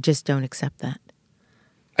 I just don't accept that.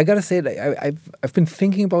 I gotta say, I've been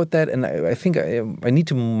thinking about that, and I think I need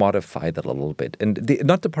to modify that a little bit. And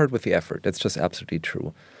not the part with the effort, that's just absolutely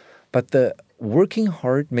true. But the working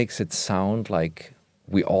hard makes it sound like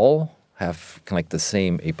we all have kind of like the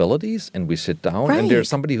same abilities, and we sit down, right. And there's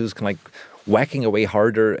somebody who's kind of like whacking away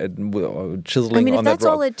harder and chiseling on that rock. I mean, if that's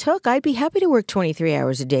all it took, I'd be happy to work 23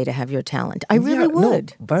 hours a day to have your talent. I really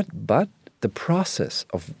would. No, but the process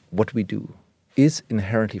of what we do is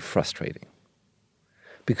inherently frustrating.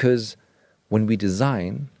 Because when we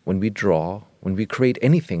design, when we draw, when we create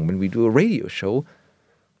anything, when we do a radio show,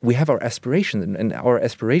 we have our aspirations, and our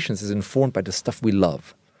aspirations is informed by the stuff we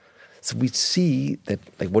love. So we see that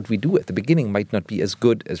like what we do at the beginning might not be as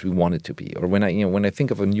good as we want it to be. Or when I think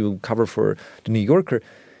of a new cover for the New Yorker,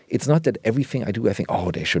 it's not that everything I do, I think, oh,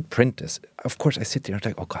 they should print this. Of course, I sit there and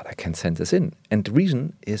like, oh God, I can't send this in. And the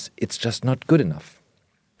reason is it's just not good enough.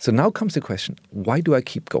 So now comes the question, why do I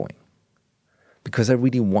keep going? Because I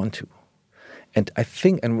really want to. And I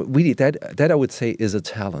think, and really that I would say is a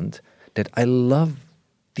talent, that I love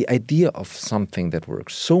the idea of something that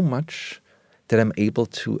works so much that I'm able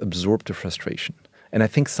to absorb the frustration. And I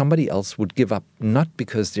think somebody else would give up, not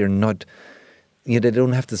because they're not, they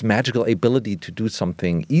don't have this magical ability to do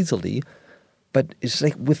something easily, but it's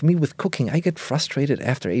like with me with cooking, I get frustrated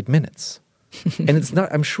after 8 minutes. And it's not,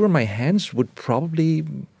 I'm sure my hands would probably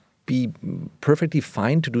be perfectly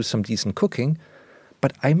fine to do some decent cooking,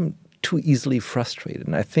 but I'm too easily frustrated.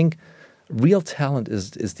 And I think real talent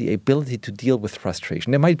is the ability to deal with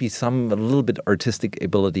frustration. There might be a little bit artistic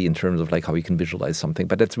ability in terms of like how you can visualize something,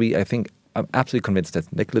 but that's really, I think, I'm absolutely convinced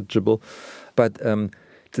that's negligible. But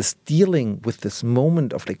this dealing with this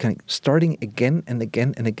moment of like kind of starting again and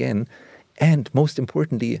again and again, and most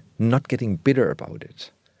importantly, not getting bitter about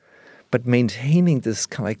it, but maintaining this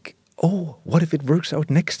kind of like, oh, what if it works out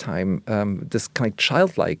next time? This kind of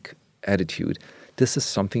childlike attitude. This is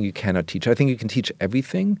something you cannot teach. I think you can teach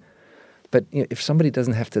everything, but if somebody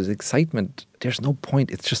doesn't have this excitement, there's no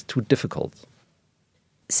point. It's just too difficult.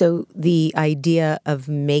 So the idea of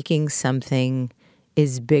making something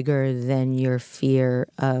is bigger than your fear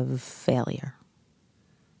of failure.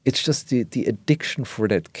 It's just the addiction for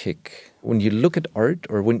that kick. When you look at art,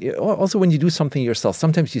 or when you do something yourself,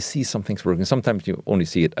 sometimes you see something's working. Sometimes you only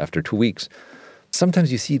see it after 2 weeks.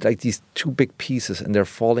 Sometimes you see like these two big pieces and they're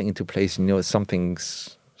falling into place. Something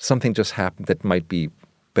just happened that might be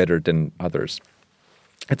better than others.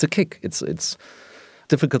 It's a kick. It's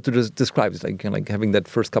difficult to describe. It's like having that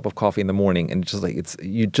first cup of coffee in the morning, and just like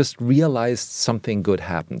you just realized something good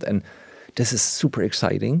happened, and this is super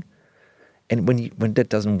exciting. And when that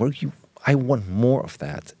doesn't work, I want more of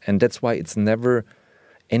that, and that's why it's never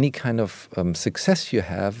any kind of success you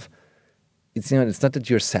have. It's not that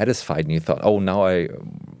you're satisfied and you thought, oh, now I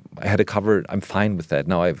had a cover, I'm fine with that.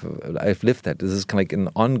 Now I've lived that. This is kind of like an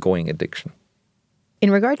ongoing addiction.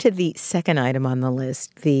 In regard to the second item on the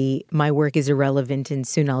list, the my work is irrelevant and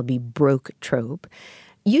soon I'll be broke trope,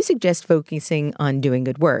 you suggest focusing on doing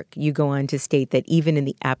good work. You go on to state that even in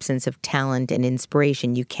the absence of talent and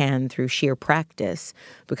inspiration, you can, through sheer practice,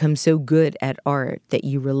 become so good at art that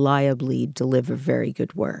you reliably deliver very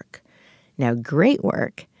good work. Now, great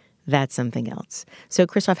work, that's something else. So,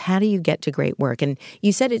 Christoph, how do you get to great work? And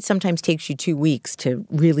you said it sometimes takes you 2 weeks to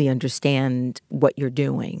really understand what you're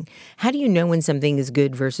doing. How do you know when something is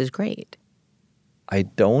good versus great? I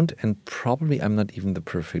don't, and probably I'm not even the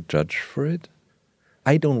perfect judge for it.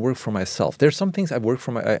 I don't work for myself. There's some things I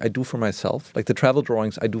do for myself, like the travel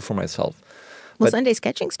drawings I do for myself. Well, Sunday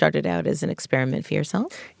sketching started out as an experiment for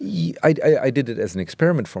yourself. I did it as an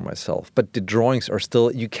experiment for myself, but the drawings are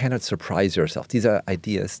still, you cannot surprise yourself. These are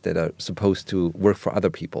ideas that are supposed to work for other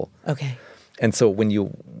people. Okay. And so when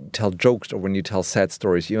you tell jokes or when you tell sad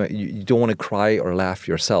stories, you don't want to cry or laugh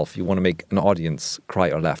yourself. You want to make an audience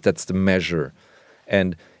cry or laugh. That's the measure.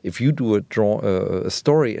 And if you do a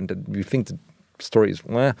story and you think the story is,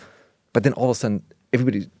 but then all of a sudden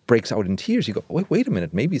everybody breaks out in tears, you go, wait a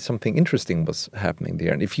minute, maybe something interesting was happening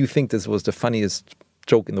there. And if you think this was the funniest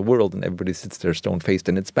joke in the world and everybody sits there stone-faced,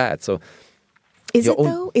 then it's bad. So Is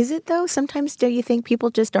it though? Sometimes do you think people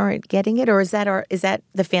just aren't getting it, or is that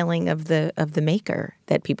the failing of the maker,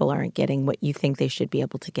 that people aren't getting what you think they should be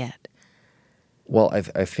able to get? Well,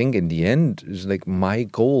 I think in the end, it's like my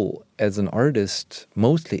goal as an artist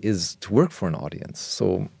mostly is to work for an audience.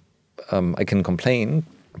 So I can complain,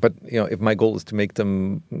 but if my goal is to make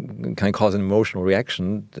them kind of cause an emotional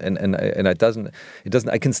reaction, and it doesn't,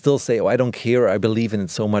 I can still say, I don't care, I believe in it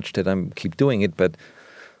so much that I keep doing it, but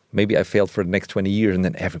maybe I failed for the next 20 years, and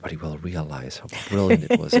then everybody will realize how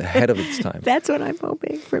brilliant it was, ahead of its time. That's what I'm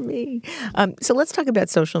hoping for me. So let's talk about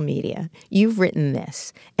social media. You've written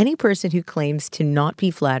this. Any person who claims to not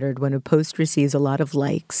be flattered when a post receives a lot of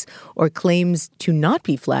likes, or claims to not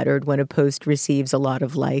be flattered when a post receives a lot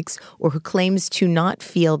of likes, or who claims to not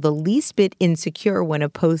feel the least bit insecure when a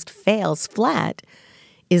post fails flat,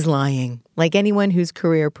 is lying. Like anyone whose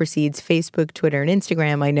career precedes Facebook, Twitter, and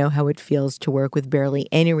Instagram, I know how it feels to work with barely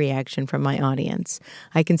any reaction from my audience.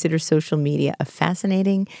 I consider social media a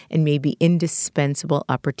fascinating and maybe indispensable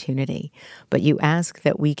opportunity. But you ask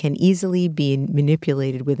that we can easily be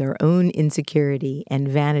manipulated with our own insecurity and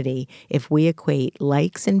vanity if we equate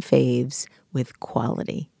likes and faves with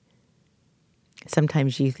quality.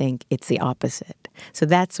 Sometimes you think it's the opposite. So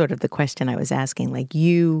that's sort of the question I was asking. Like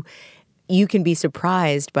you can be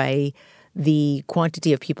surprised by the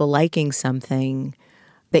quantity of people liking something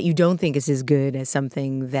that you don't think is as good as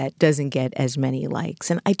something that doesn't get as many likes.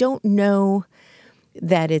 And I don't know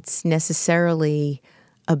that it's necessarily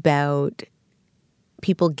about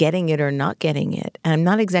people getting it or not getting it. And I'm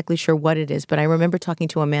not exactly sure what it is, but I remember talking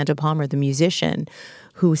to Amanda Palmer, the musician,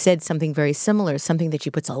 who said something very similar, something that she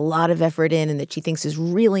puts a lot of effort in and that she thinks is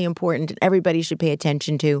really important and everybody should pay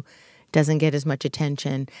attention to. Doesn't get as much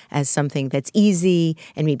attention as something that's easy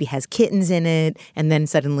and maybe has kittens in it, and then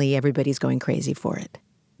suddenly everybody's going crazy for it.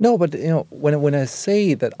 No, but when I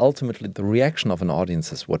say that ultimately the reaction of an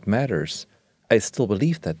audience is what matters, I still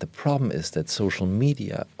believe that. The problem is that social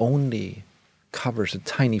media only covers a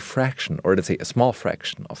tiny fraction, or let's say a small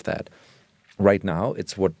fraction of that. Right now,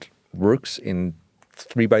 it's what works in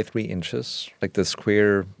 3 by 3 inches, like the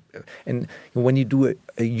square. And when you do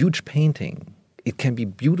a huge painting, it can be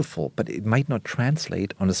beautiful, but it might not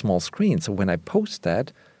translate on a small screen. So when I post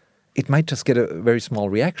that, it might just get a very small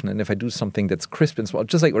reaction. And if I do something that's crisp and small,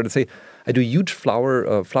 just like, or let's say I do a huge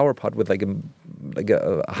flower pot with like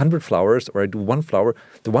 100 flowers, or I do one flower,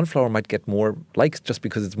 the one flower might get more likes just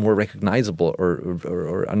because it's more recognizable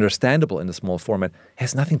or understandable in a small format. It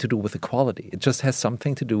has nothing to do with the quality. It just has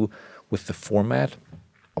something to do with the format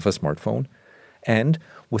of a smartphone and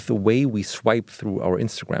with the way we swipe through our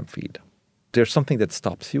Instagram feed. There's something that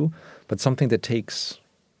stops you, but something that takes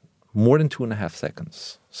more than 2.5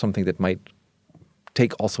 seconds, something that might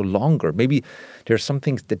take also longer. Maybe there's some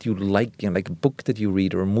things that you like a book that you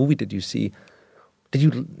read or a movie that you see, that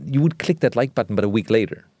you would click that like button, but a week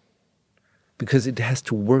later. Because it has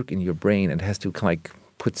to work in your brain. It has to kind of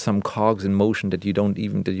put some cogs in motion that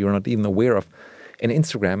you're not even aware of. And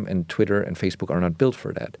Instagram and Twitter and Facebook are not built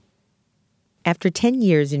for that. After 10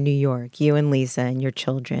 years in New York, you and Lisa and your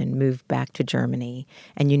children moved back to Germany,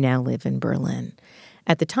 and you now live in Berlin.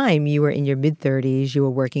 At the time, you were in your mid-30s. You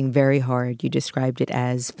were working very hard. You described it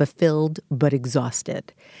as fulfilled but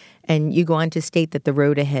exhausted. And you go on to state that the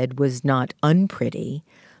road ahead was not unpretty,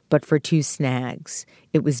 but for 2 snags.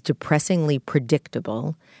 It was depressingly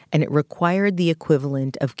predictable, and it required the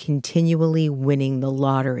equivalent of continually winning the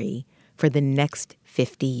lottery for the next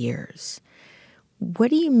 50 years.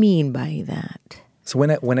 What do you mean by that? So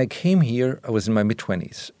when I came here, I was in my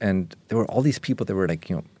mid-20s, and there were all these people that were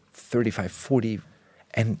 35, 40,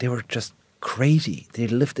 and they were just crazy. They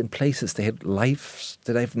lived in places, they had lives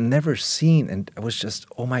that I've never seen, and I was just,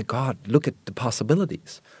 oh my God, look at the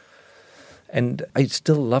possibilities. And I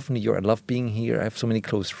still love New York. I love being here. I have so many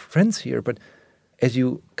close friends here, but as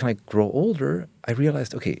you kind of grow older, I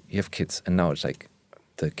realized, okay, you have kids, and now it's like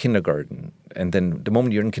the kindergarten. And then the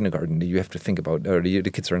moment you're in kindergarten, you have to think about, or the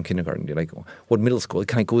kids are in kindergarten, you're like, what middle school? It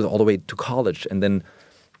kind of goes all the way to college. And then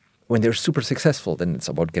when they're super successful, then it's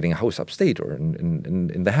about getting a house upstate or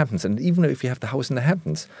in the Hamptons. And even if you have the house in the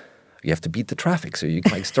Hamptons, You have to beat the traffic. So you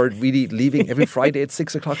can like start really leaving every Friday at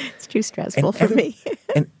 6 o'clock. It's too stressful for me.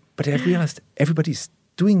 But I realized everybody's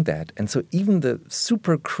doing that. And so even the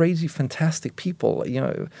super crazy, fantastic people,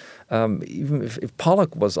 even if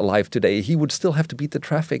Pollock was alive today, he would still have to beat the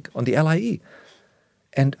traffic on the LIE.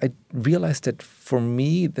 And I realized that for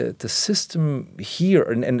me, the system here,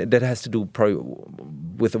 and that has to do probably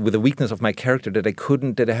with the weakness of my character, that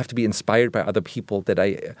I have to be inspired by other people, that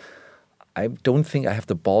I don't think I have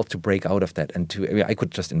the balls to break out of that. And I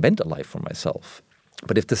could just invent a life for myself.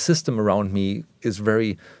 But if the system around me is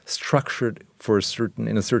very structured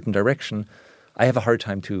in a certain direction, I have a hard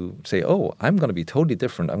time to say, oh, I'm going to be totally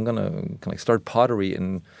different. I'm going to start pottery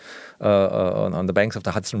on the banks of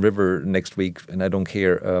the Hudson River next week, and I don't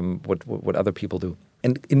care what other people do.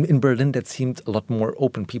 And in Berlin, that seemed a lot more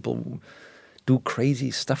open. People do crazy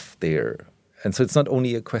stuff there. And so it's not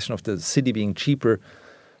only a question of the city being cheaper,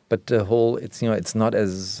 but it's not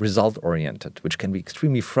as result-oriented, which can be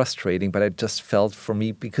extremely frustrating. But I just felt for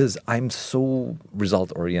me, because I'm so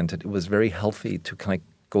result-oriented, it was very healthy to kind of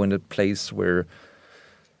go in a place where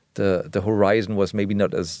the horizon was maybe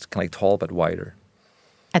not as kind of tall, but wider.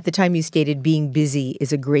 At the time, you stated being busy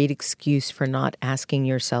is a great excuse for not asking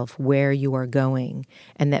yourself where you are going,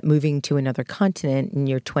 and that moving to another continent in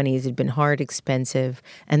your 20s had been hard, expensive,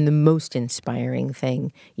 and the most inspiring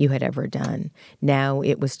thing you had ever done. Now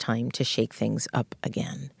it was time to shake things up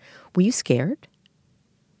again. Were you scared?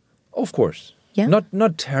 Of course. Yeah?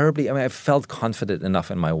 Not terribly. I mean, I felt confident enough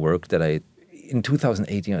in my work that in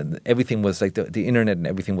 2008, everything was like the internet and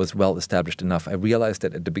everything was well established enough. I realized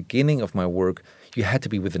that at the beginning of my work, you had to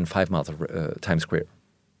be within 5 miles of Times Square.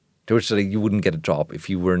 There was you wouldn't get a job if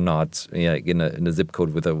you were not in a zip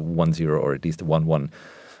code with a 10 or at least a 11.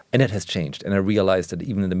 And it has changed. And I realized that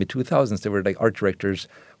even in the mid-2000s, there were art directors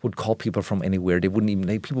would call people from anywhere. They wouldn't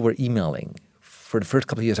even, people were emailing. For the first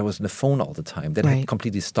couple of years, I was on the phone all the time. That had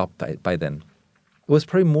completely stopped by then. I was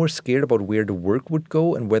probably more scared about where the work would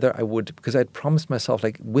go and whether I would, because I'd promised myself,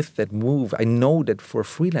 with that move, I know that for a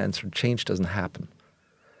freelancer, change doesn't happen.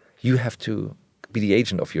 You have to be the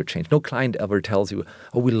agent of your change. No client ever tells you,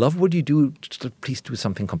 oh, we love what you do, just please do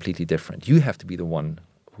something completely different. You have to be the one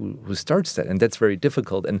who starts that, and that's very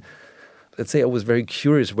difficult. And let's say I was very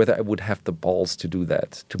curious whether I would have the balls to do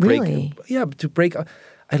that. To break, really? Yeah, to break.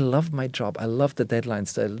 I love my job. I love the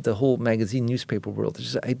deadlines, the whole magazine, newspaper world.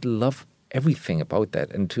 I love everything about that,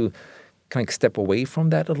 and to kind of step away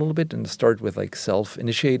from that a little bit and start with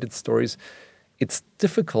self-initiated stories, it's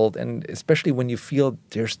difficult, and especially when you feel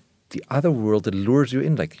there's the other world that lures you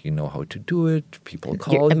in, you know how to do it, people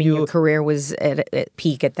call you. Your career was at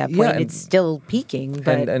peak at that point. Yeah, it's still peaking,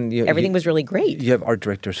 but everything was really great. You have art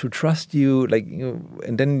directors who trust you,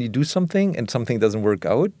 and then you do something and something doesn't work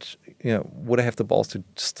out. Would I have the balls to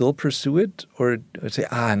still pursue it, or say,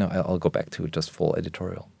 no, I'll go back to just full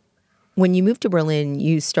editorial? When you moved to Berlin,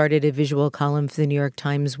 you started a visual column for the New York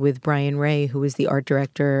Times with Brian Ray, who was the art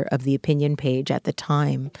director of the opinion page at the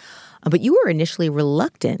time. But you were initially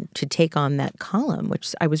reluctant to take on that column,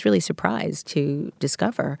 which I was really surprised to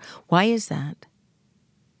discover. Why is that?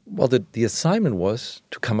 Well, the assignment was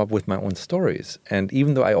to come up with my own stories. And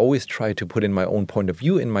even though I always try to put in my own point of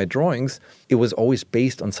view in my drawings, it was always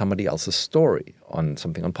based on somebody else's story, on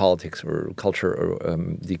something on politics or culture or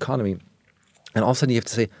the economy. And all of a sudden you have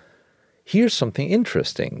to say, here's something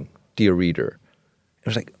interesting, dear reader. It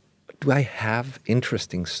was do I have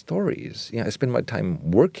interesting stories? I spend my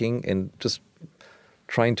time working and just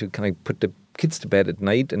trying to kind of put the kids to bed at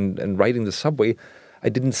night and riding the subway. I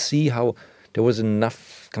didn't see how there was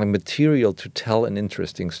enough kind of material to tell an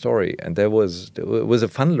interesting story. And it was a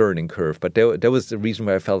fun learning curve. But there was the reason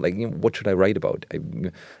why I felt what should I write about?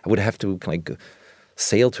 I would have to kind of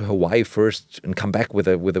sail to Hawaii first and come back with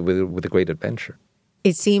a great adventure.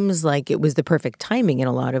 It seems like it was the perfect timing in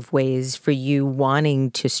a lot of ways for you wanting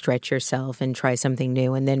to stretch yourself and try something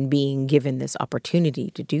new and then being given this opportunity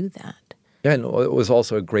to do that. Yeah, and it was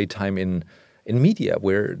also a great time in media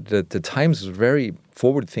where the Times was very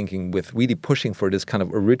forward-thinking with really pushing for this kind of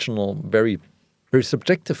original, very, very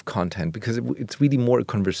subjective content because it's really more a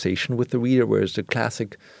conversation with the reader, whereas the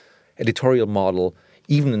classic editorial model,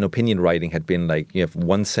 even in opinion writing, had been you have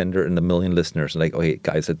one sender and a million listeners. Oh, hey,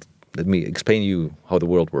 guys, let me explain you how the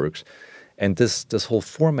world works. And this whole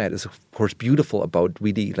format is, of course, beautiful about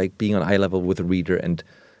really being on eye level with the reader and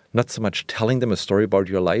not so much telling them a story about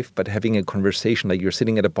your life, but having a conversation you're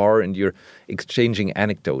sitting at a bar and you're exchanging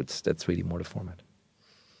anecdotes. That's really more the format.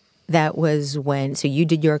 That was so you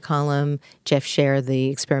did your column, Jeff Scher, the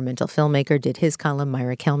experimental filmmaker, did his column,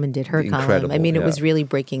 Myra Kelman did her column. I mean, it was really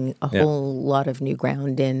breaking a whole lot of new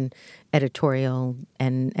ground in editorial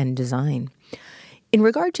and design. In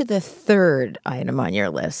regard to the third item on your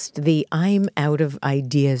list, the I'm out of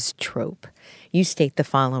ideas trope, you state the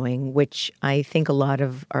following, which I think a lot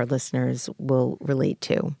of our listeners will relate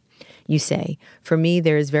to. You say, for me,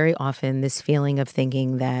 there is very often this feeling of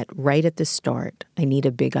thinking that right at the start, I need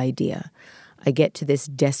a big idea. I get to this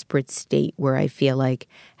desperate state where I feel like,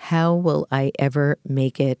 how will I ever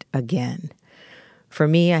make it again? For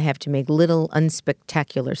me, I have to make little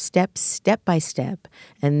unspectacular steps, step by step,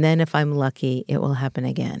 and then if I'm lucky, it will happen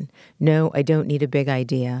again. No, I don't need a big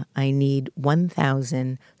idea. I need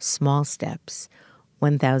 1,000 small steps.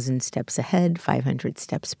 1,000 steps ahead, 500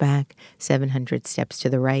 steps back, 700 steps to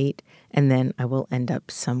the right, and then I will end up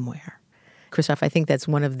somewhere. Christoph, I think that's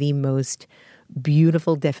one of the most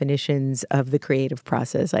beautiful definitions of the creative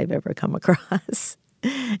process I've ever come across.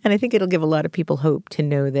 And I think it'll give a lot of people hope to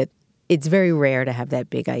know that it's very rare to have that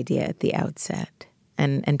big idea at the outset.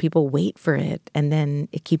 And people wait for it, and then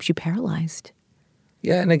it keeps you paralyzed.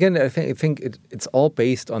 Yeah, and again, I think it's all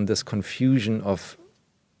based on this confusion of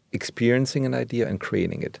experiencing an idea and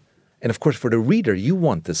creating it. And of course, for the reader, you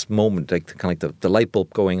want this moment, like kind of like the light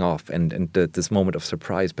bulb going off and this moment of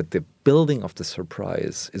surprise. But the building of the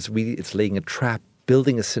surprise is really, it's laying a trap,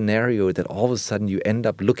 building a scenario that all of a sudden you end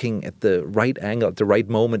up looking at the right angle at the right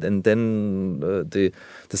moment, and then the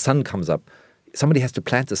sun comes up. Somebody has to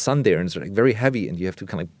plant the sun there, and it's like very heavy, and you have to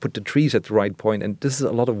kind of put the trees at the right point. And this is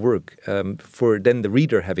a lot of work for then the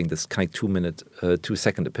reader having this kind of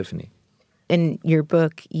 2-second epiphany. In your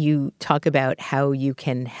book, you talk about how you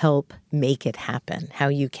can help make it happen, how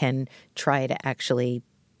you can try to actually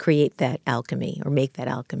create that alchemy or make that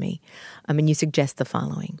alchemy. And you suggest the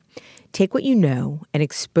following. Take what you know and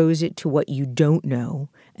expose it to what you don't know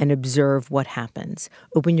and observe what happens.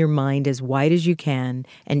 Open your mind as wide as you can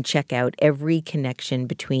and check out every connection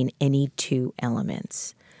between any two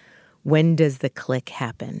elements. When does the click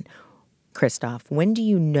happen? Christoph, when do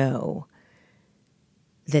you know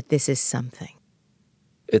that this is something?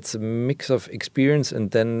 It's a mix of experience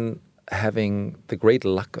and then having the great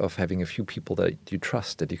luck of having a few people that you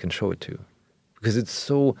trust that you can show it to. Because it's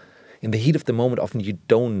so, in the heat of the moment, often you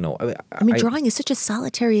don't know. I mean, drawing is such a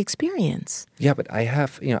solitary experience. Yeah, but I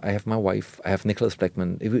have my wife, I have Nicholas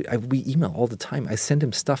Blackman. We email all the time. I send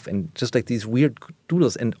him stuff and just like these weird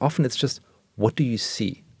doodles. And often it's just, what do you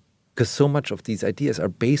see? Because so much of these ideas are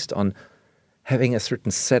based on having a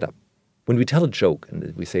certain setup. When we tell a joke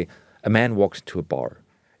and we say, a man walks into a bar,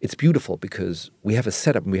 it's beautiful because we have a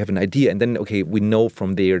setup and we have an idea, and then, okay, we know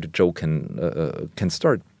from there the joke can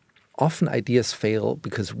start. Often ideas fail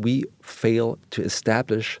because we fail to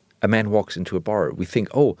establish a man walks into a bar. We think,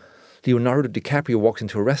 oh, Leonardo DiCaprio walks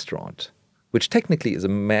into a restaurant, which technically is a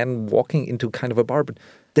man walking into kind of a bar, but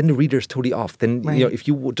then the reader's totally off. Then, right. If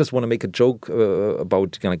you just want to make a joke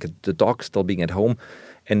about like the dog still being at home,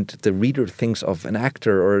 and the reader thinks of an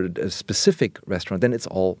actor or a specific restaurant, then it's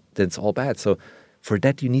all bad. So for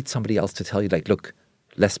that, you need somebody else to tell you, like, look,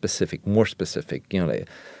 less specific, more specific.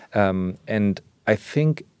 And I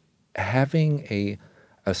think having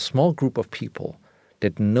a small group of people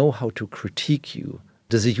that know how to critique you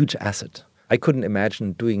is a huge asset. I couldn't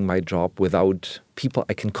imagine doing my job without people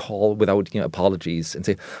I can call without apologies and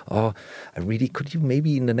say, oh, could you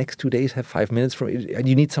maybe in the next 2 days have 5 minutes for it? And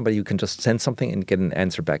you need somebody who can just send something and get an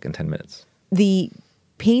answer back in 10 minutes. The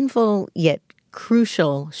painful yet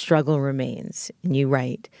crucial struggle remains, and you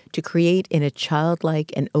write, to create in a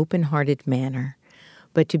childlike and open-hearted manner,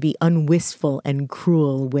 but to be unwistful and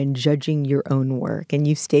cruel when judging your own work. And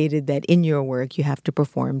you stated that in your work you have to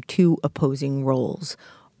perform two opposing roles,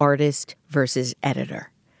 artist versus editor.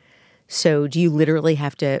 So do you literally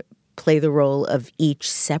have to play the role of each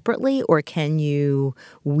separately, or can you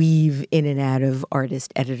weave in and out of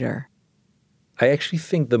artist, editor? I actually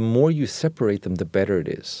think the more you separate them, the better it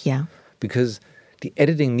is. Yeah. Because the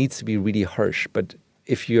editing needs to be really harsh. But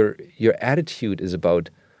if your attitude is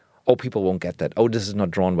about, oh, people won't get that, oh, this is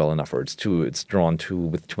not drawn well enough, or it's drawn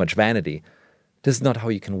with too much vanity, this is not how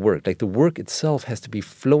you can work. Like, the work itself has to be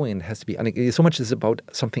flowing, it has to be so much is about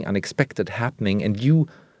something unexpected happening and you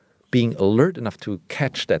being alert enough to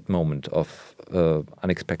catch that moment of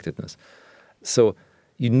unexpectedness. So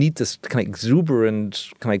you need this kind of exuberant,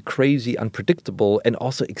 kind of crazy, unpredictable, and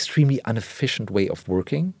also extremely inefficient way of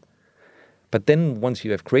working. But then once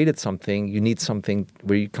you have created something, you need something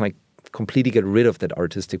where you kind of completely get rid of that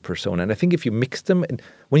artistic persona. And I think if you mix them, and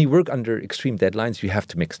when you work under extreme deadlines, you have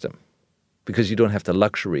to mix them, because you don't have the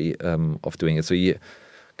luxury of doing it. So you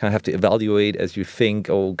kind of have to evaluate as you think,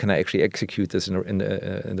 oh, can I actually execute this in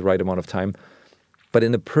the right amount of time? But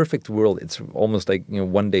in a perfect world, it's almost like,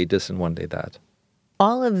 one day this and one day that.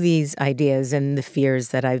 All of these ideas and the fears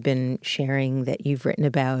that I've been sharing that you've written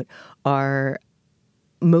about are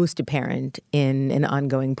most apparent in an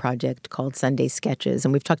ongoing project called Sunday Sketches.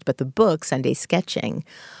 And we've talked about the book, Sunday Sketching.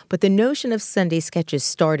 But the notion of Sunday Sketches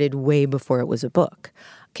started way before it was a book.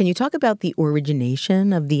 Can you talk about the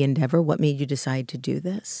origination of the endeavor? What made you decide to do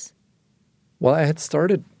this? Well, I had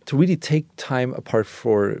started to really take time apart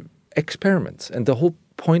for experiments. And the whole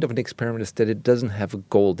point of an experiment is that it doesn't have a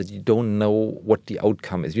goal, that you don't know what the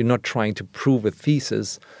outcome is. You're not trying to prove a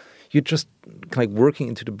thesis. You're just kind of working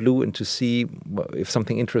into the blue and to see if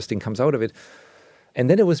something interesting comes out of it. And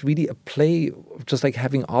then it was really a play, just like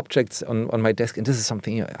having objects on my desk. And this is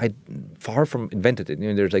something I far from invented it.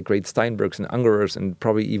 There's like great Steinbergs and Ungerers and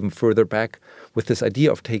probably even further back with this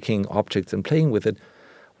idea of taking objects and playing with it.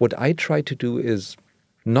 What I try to do is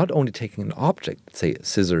not only taking an object, say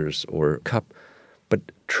scissors or a cup, but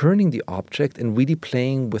turning the object and really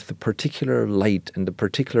playing with the particular light and the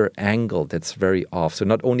particular angle that's very off. So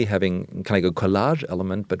not only having kind of like a collage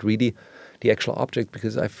element, but really the actual object,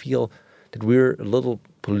 because I feel that we're a little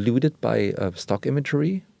polluted by stock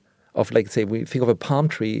imagery of, like, say, we think of a palm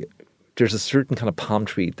tree. There's a certain kind of palm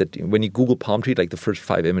tree that when you Google palm tree, like the first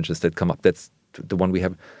 5 images that come up, that's the one we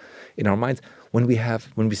have in our minds. When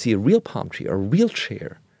we see a real palm tree or a real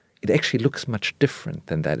chair, it actually looks much different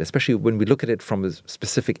than that, especially when we look at it from a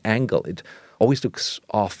specific angle. It always looks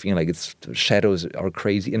off, like its shadows are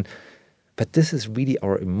crazy. But this is really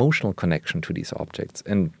our emotional connection to these objects.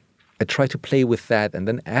 And I try to play with that and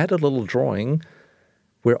then add a little drawing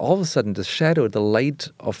where all of a sudden the shadow, the light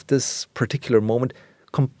of this particular moment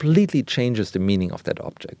completely changes the meaning of that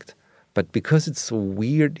object. But because it's so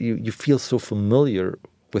weird, you feel so familiar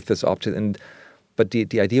with this object. But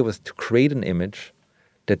the idea was to create an image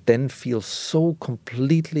that then feels so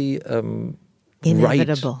completely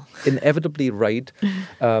inevitable. Inevitably right.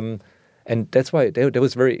 And that's why that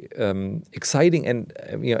was very exciting. And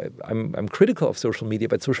I'm critical of social media,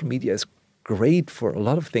 but social media is great for a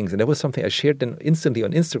lot of things. And that was something I shared then instantly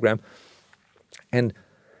on Instagram. And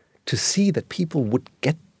to see that people would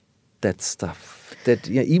get that stuff, that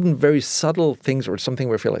even very subtle things or something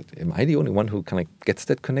where I feel like, am I the only one who kind of gets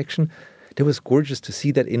that connection? It was gorgeous to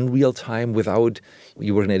see that in real time without,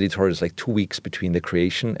 you were in editorials like 2 weeks between the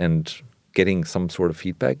creation and getting some sort of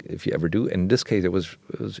feedback, if you ever do. And in this case, it was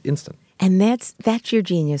instant. And that's your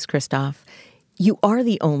genius, Christoph. You are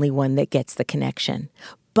the only one that gets the connection.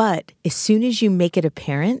 But as soon as you make it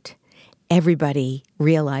apparent, everybody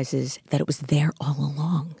realizes that it was there all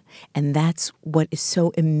along. And that's what is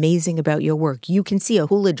so amazing about your work. You can see a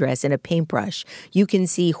hula dress in a paintbrush. You can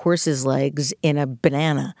see horses' legs in a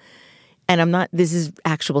banana. And this is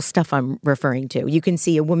actual stuff I'm referring to. You can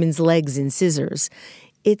see a woman's legs in scissors.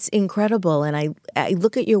 It's incredible. And I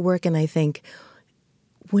look at your work and I think,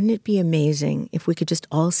 wouldn't it be amazing if we could just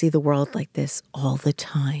all see the world like this all the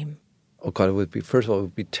time? Oh, God, first of all, it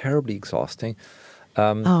would be terribly exhausting.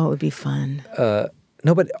 It would be fun.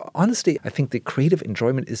 No, but honestly, I think the creative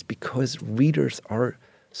enjoyment is because readers are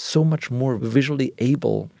so much more visually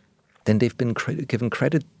able than they've been given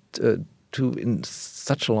credit to in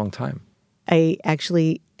such a long time. I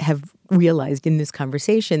actually have realized in this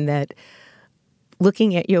conversation that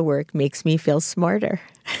looking at your work makes me feel smarter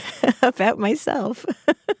about myself.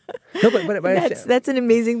 No, but that's an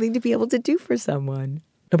amazing thing to be able to do for someone.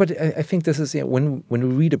 No, but I think this is, when we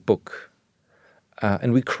read a book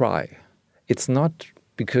and we cry, it's not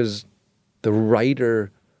because the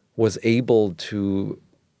writer was able to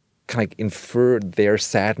kind of infer their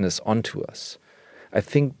sadness onto us. I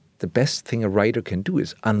think the best thing a writer can do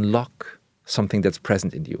is unlock something that's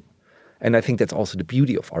present in you. And I think that's also the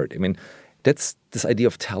beauty of art. I mean, that's this idea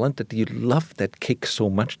of talent, that you love that kick so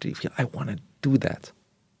much that you feel, I want to do that.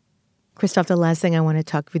 Christoph, the last thing I want to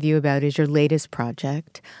talk with you about is your latest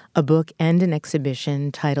project, a book and an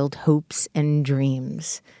exhibition titled Hopes and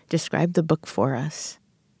Dreams. Describe the book for us.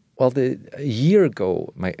 Well, a year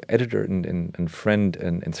ago, my editor and friend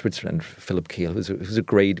in Switzerland, Philip Kehl, who's a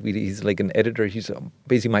great, he's like an editor. He's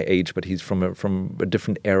basically my age, but he's from a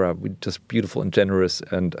different era. We're just beautiful and generous.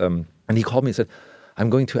 And he called me and said,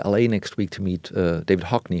 I'm going to LA next week to meet David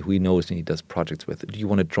Hockney, who he knows and he does projects with. Do you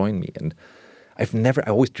want to join me? And I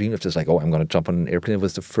always dreamed of just like, I'm going to jump on an airplane. It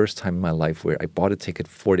was the first time in my life where I bought a ticket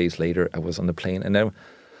 4 days later. I was on the plane and I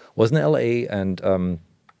was in LA and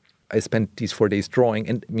I spent these 4 days drawing,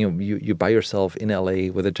 and you by yourself in LA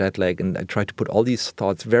with a jet lag, and I tried to put all these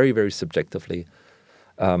thoughts very, very subjectively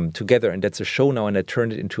together, and that's a show now, and I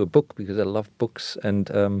turned it into a book because I love books, and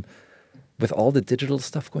with all the digital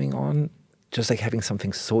stuff going on, just like having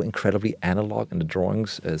something so incredibly analog in the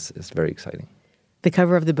drawings is very exciting. The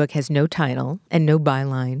cover of the book has no title and no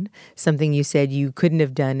byline, something you said you couldn't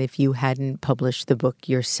have done if you hadn't published the book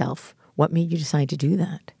yourself. What made you decide to do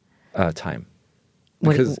that? Time.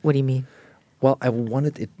 What do you mean? Well, I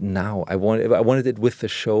wanted it now. I wanted it with the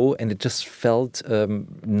show, and it just felt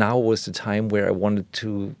now was the time where I wanted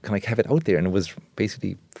to kind of have it out there. And it was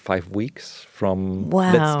basically 5 weeks from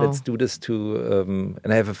let's do this to,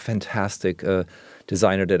 and I have a fantastic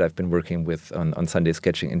designer that I've been working with on Sunday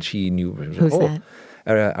Sketching, and she knew. Who's that?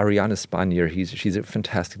 Ariana Spanier. She's a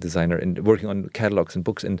fantastic designer and working on catalogs and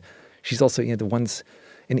books, and she's also the ones.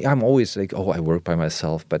 And I'm always like, I work by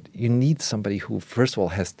myself, but you need somebody who, first of all,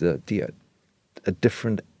 has a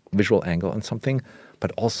different visual angle on something,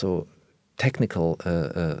 but also technical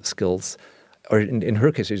skills. Or in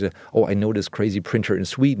her case, she said, I know this crazy printer in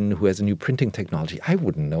Sweden who has a new printing technology. I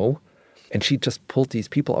wouldn't know. And she just pulled these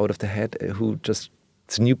people out of the head who just,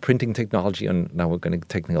 it's a new printing technology, and now we're going to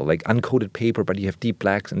technical, like uncoated paper, but you have deep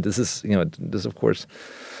blacks. And this is, this of course.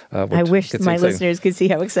 I wish my listeners could see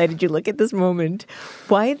how excited you look at this moment.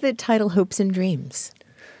 Why the title Hopes and Dreams?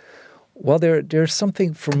 Well, there's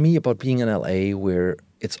something for me about being in LA where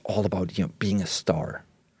it's all about being a star,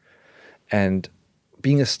 and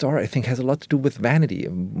being a star I think has a lot to do with vanity,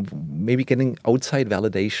 maybe getting outside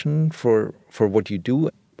validation for what you do.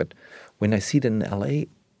 But when I see it in LA,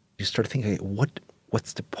 you start thinking,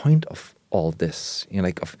 what's the point of all this?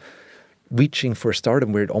 Of reaching for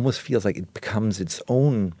stardom, where it almost feels like it becomes its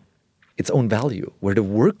own value, where the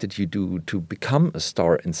work that you do to become a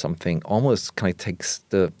star in something almost kind of takes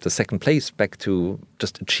the second place back to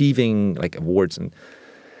just achieving like awards. And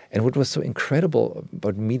what was so incredible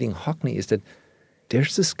about meeting Hockney is that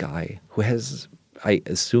there's this guy who has, I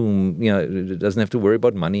assume, doesn't have to worry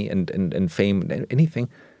about money and fame and anything.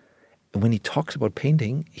 And when he talks about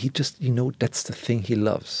painting, he just, that's the thing he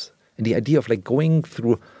loves. And the idea of like going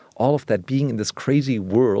through all of that, being in this crazy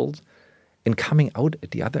world and coming out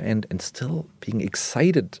at the other end and still being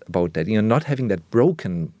excited about that, not having that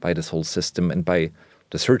broken by this whole system and by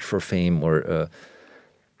the search for fame or,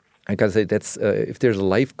 I gotta say, that's, if there's a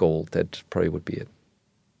life goal, that probably would be it.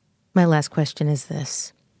 My last question is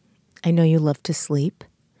this. I know you love to sleep,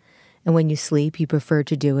 and when you sleep, you prefer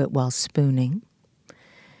to do it while spooning.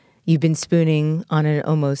 You've been spooning on an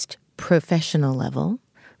almost professional level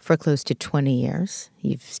for close to 20 years,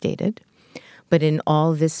 you've stated. But in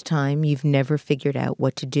all this time, you've never figured out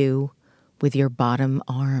what to do with your bottom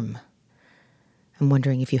arm. I'm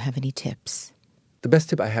wondering if you have any tips. The best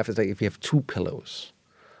tip I have is like if you have 2 pillows,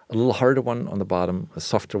 a little harder one on the bottom, a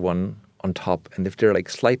softer one on top. And if they're like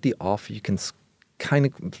slightly off, you can kind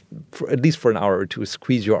of, at least for an hour or two,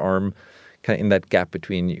 squeeze your arm kind of in that gap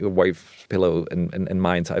between your wife's pillow and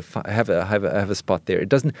mine. So I have a spot there. It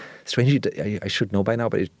doesn't, strangely, I should know by now,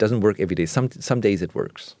 but it doesn't work every day. Some days it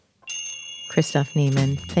works. Christoph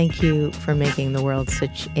Niemann, thank you for making the world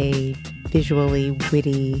such a visually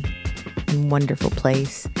witty and wonderful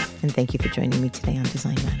place. And thank you for joining me today on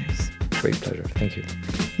Design Matters. Great pleasure. Thank you.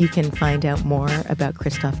 You can find out more about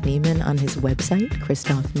Christoph Niemann on his website,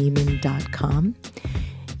 christophniemann.com.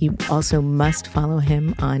 You also must follow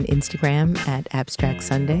him on Instagram at Abstract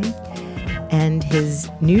Sunday. And his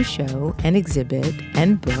new show and exhibit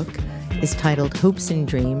and book is titled Hopes and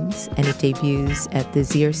Dreams, and it debuts at the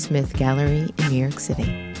Zier Smith Gallery in New York City.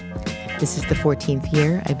 This is the 14th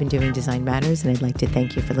year I've been doing Design Matters, and I'd like to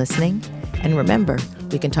thank you for listening. And remember,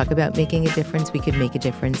 we can talk about making a difference, we could make a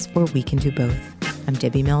difference, or we can do both. I'm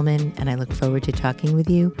Debbie Millman, and I look forward to talking with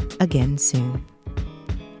you again soon.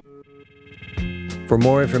 For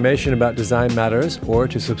more information about Design Matters or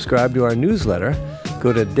to subscribe to our newsletter,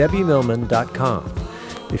 go to debbiemillman.com.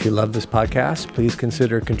 If you love this podcast, please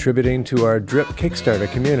consider contributing to our DRIP Kickstarter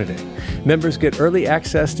community. Members get early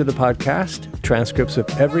access to the podcast, transcripts of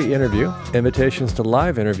every interview, invitations to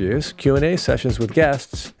live interviews, Q&A sessions with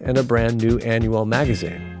guests, and a brand new annual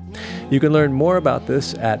magazine. You can learn more about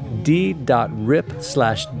this at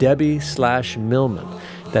d.rip/Debbie/Millman.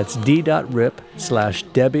 That's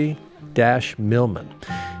d.rip/Debbie-Millman.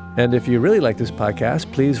 And if you really like this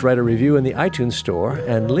podcast, please write a review in the iTunes Store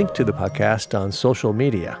and link to the podcast on social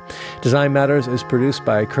media. Design Matters is produced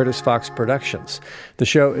by Curtis Fox Productions. The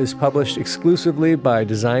show is published exclusively by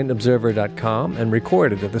DesignObserver.com and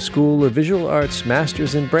recorded at the School of Visual Arts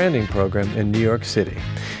Masters in Branding program in New York City.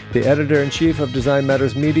 The editor-in-chief of Design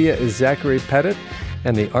Matters Media is Zachary Pettit,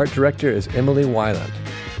 and the art director is Emily Weiland.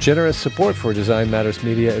 Generous support for Design Matters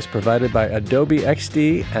Media is provided by Adobe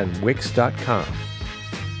XD and Wix.com.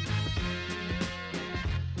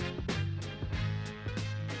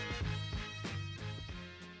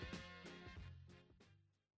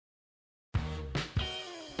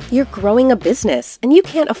 You're growing a business, and you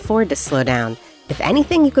can't afford to slow down. If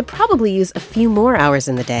anything, you could probably use a few more hours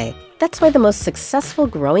in the day. That's why the most successful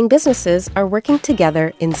growing businesses are working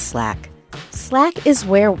together in Slack. Slack is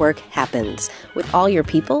where work happens, with all your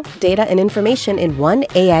people, data, and information in one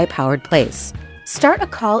AI-powered place. Start a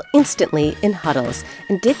call instantly in huddles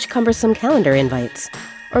and ditch cumbersome calendar invites.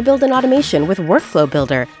 Or build an automation with Workflow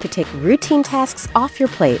Builder to take routine tasks off your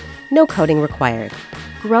plate, no coding required.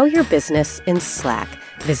 Grow your business in Slack.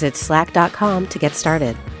 Visit slack.com to get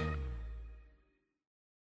started.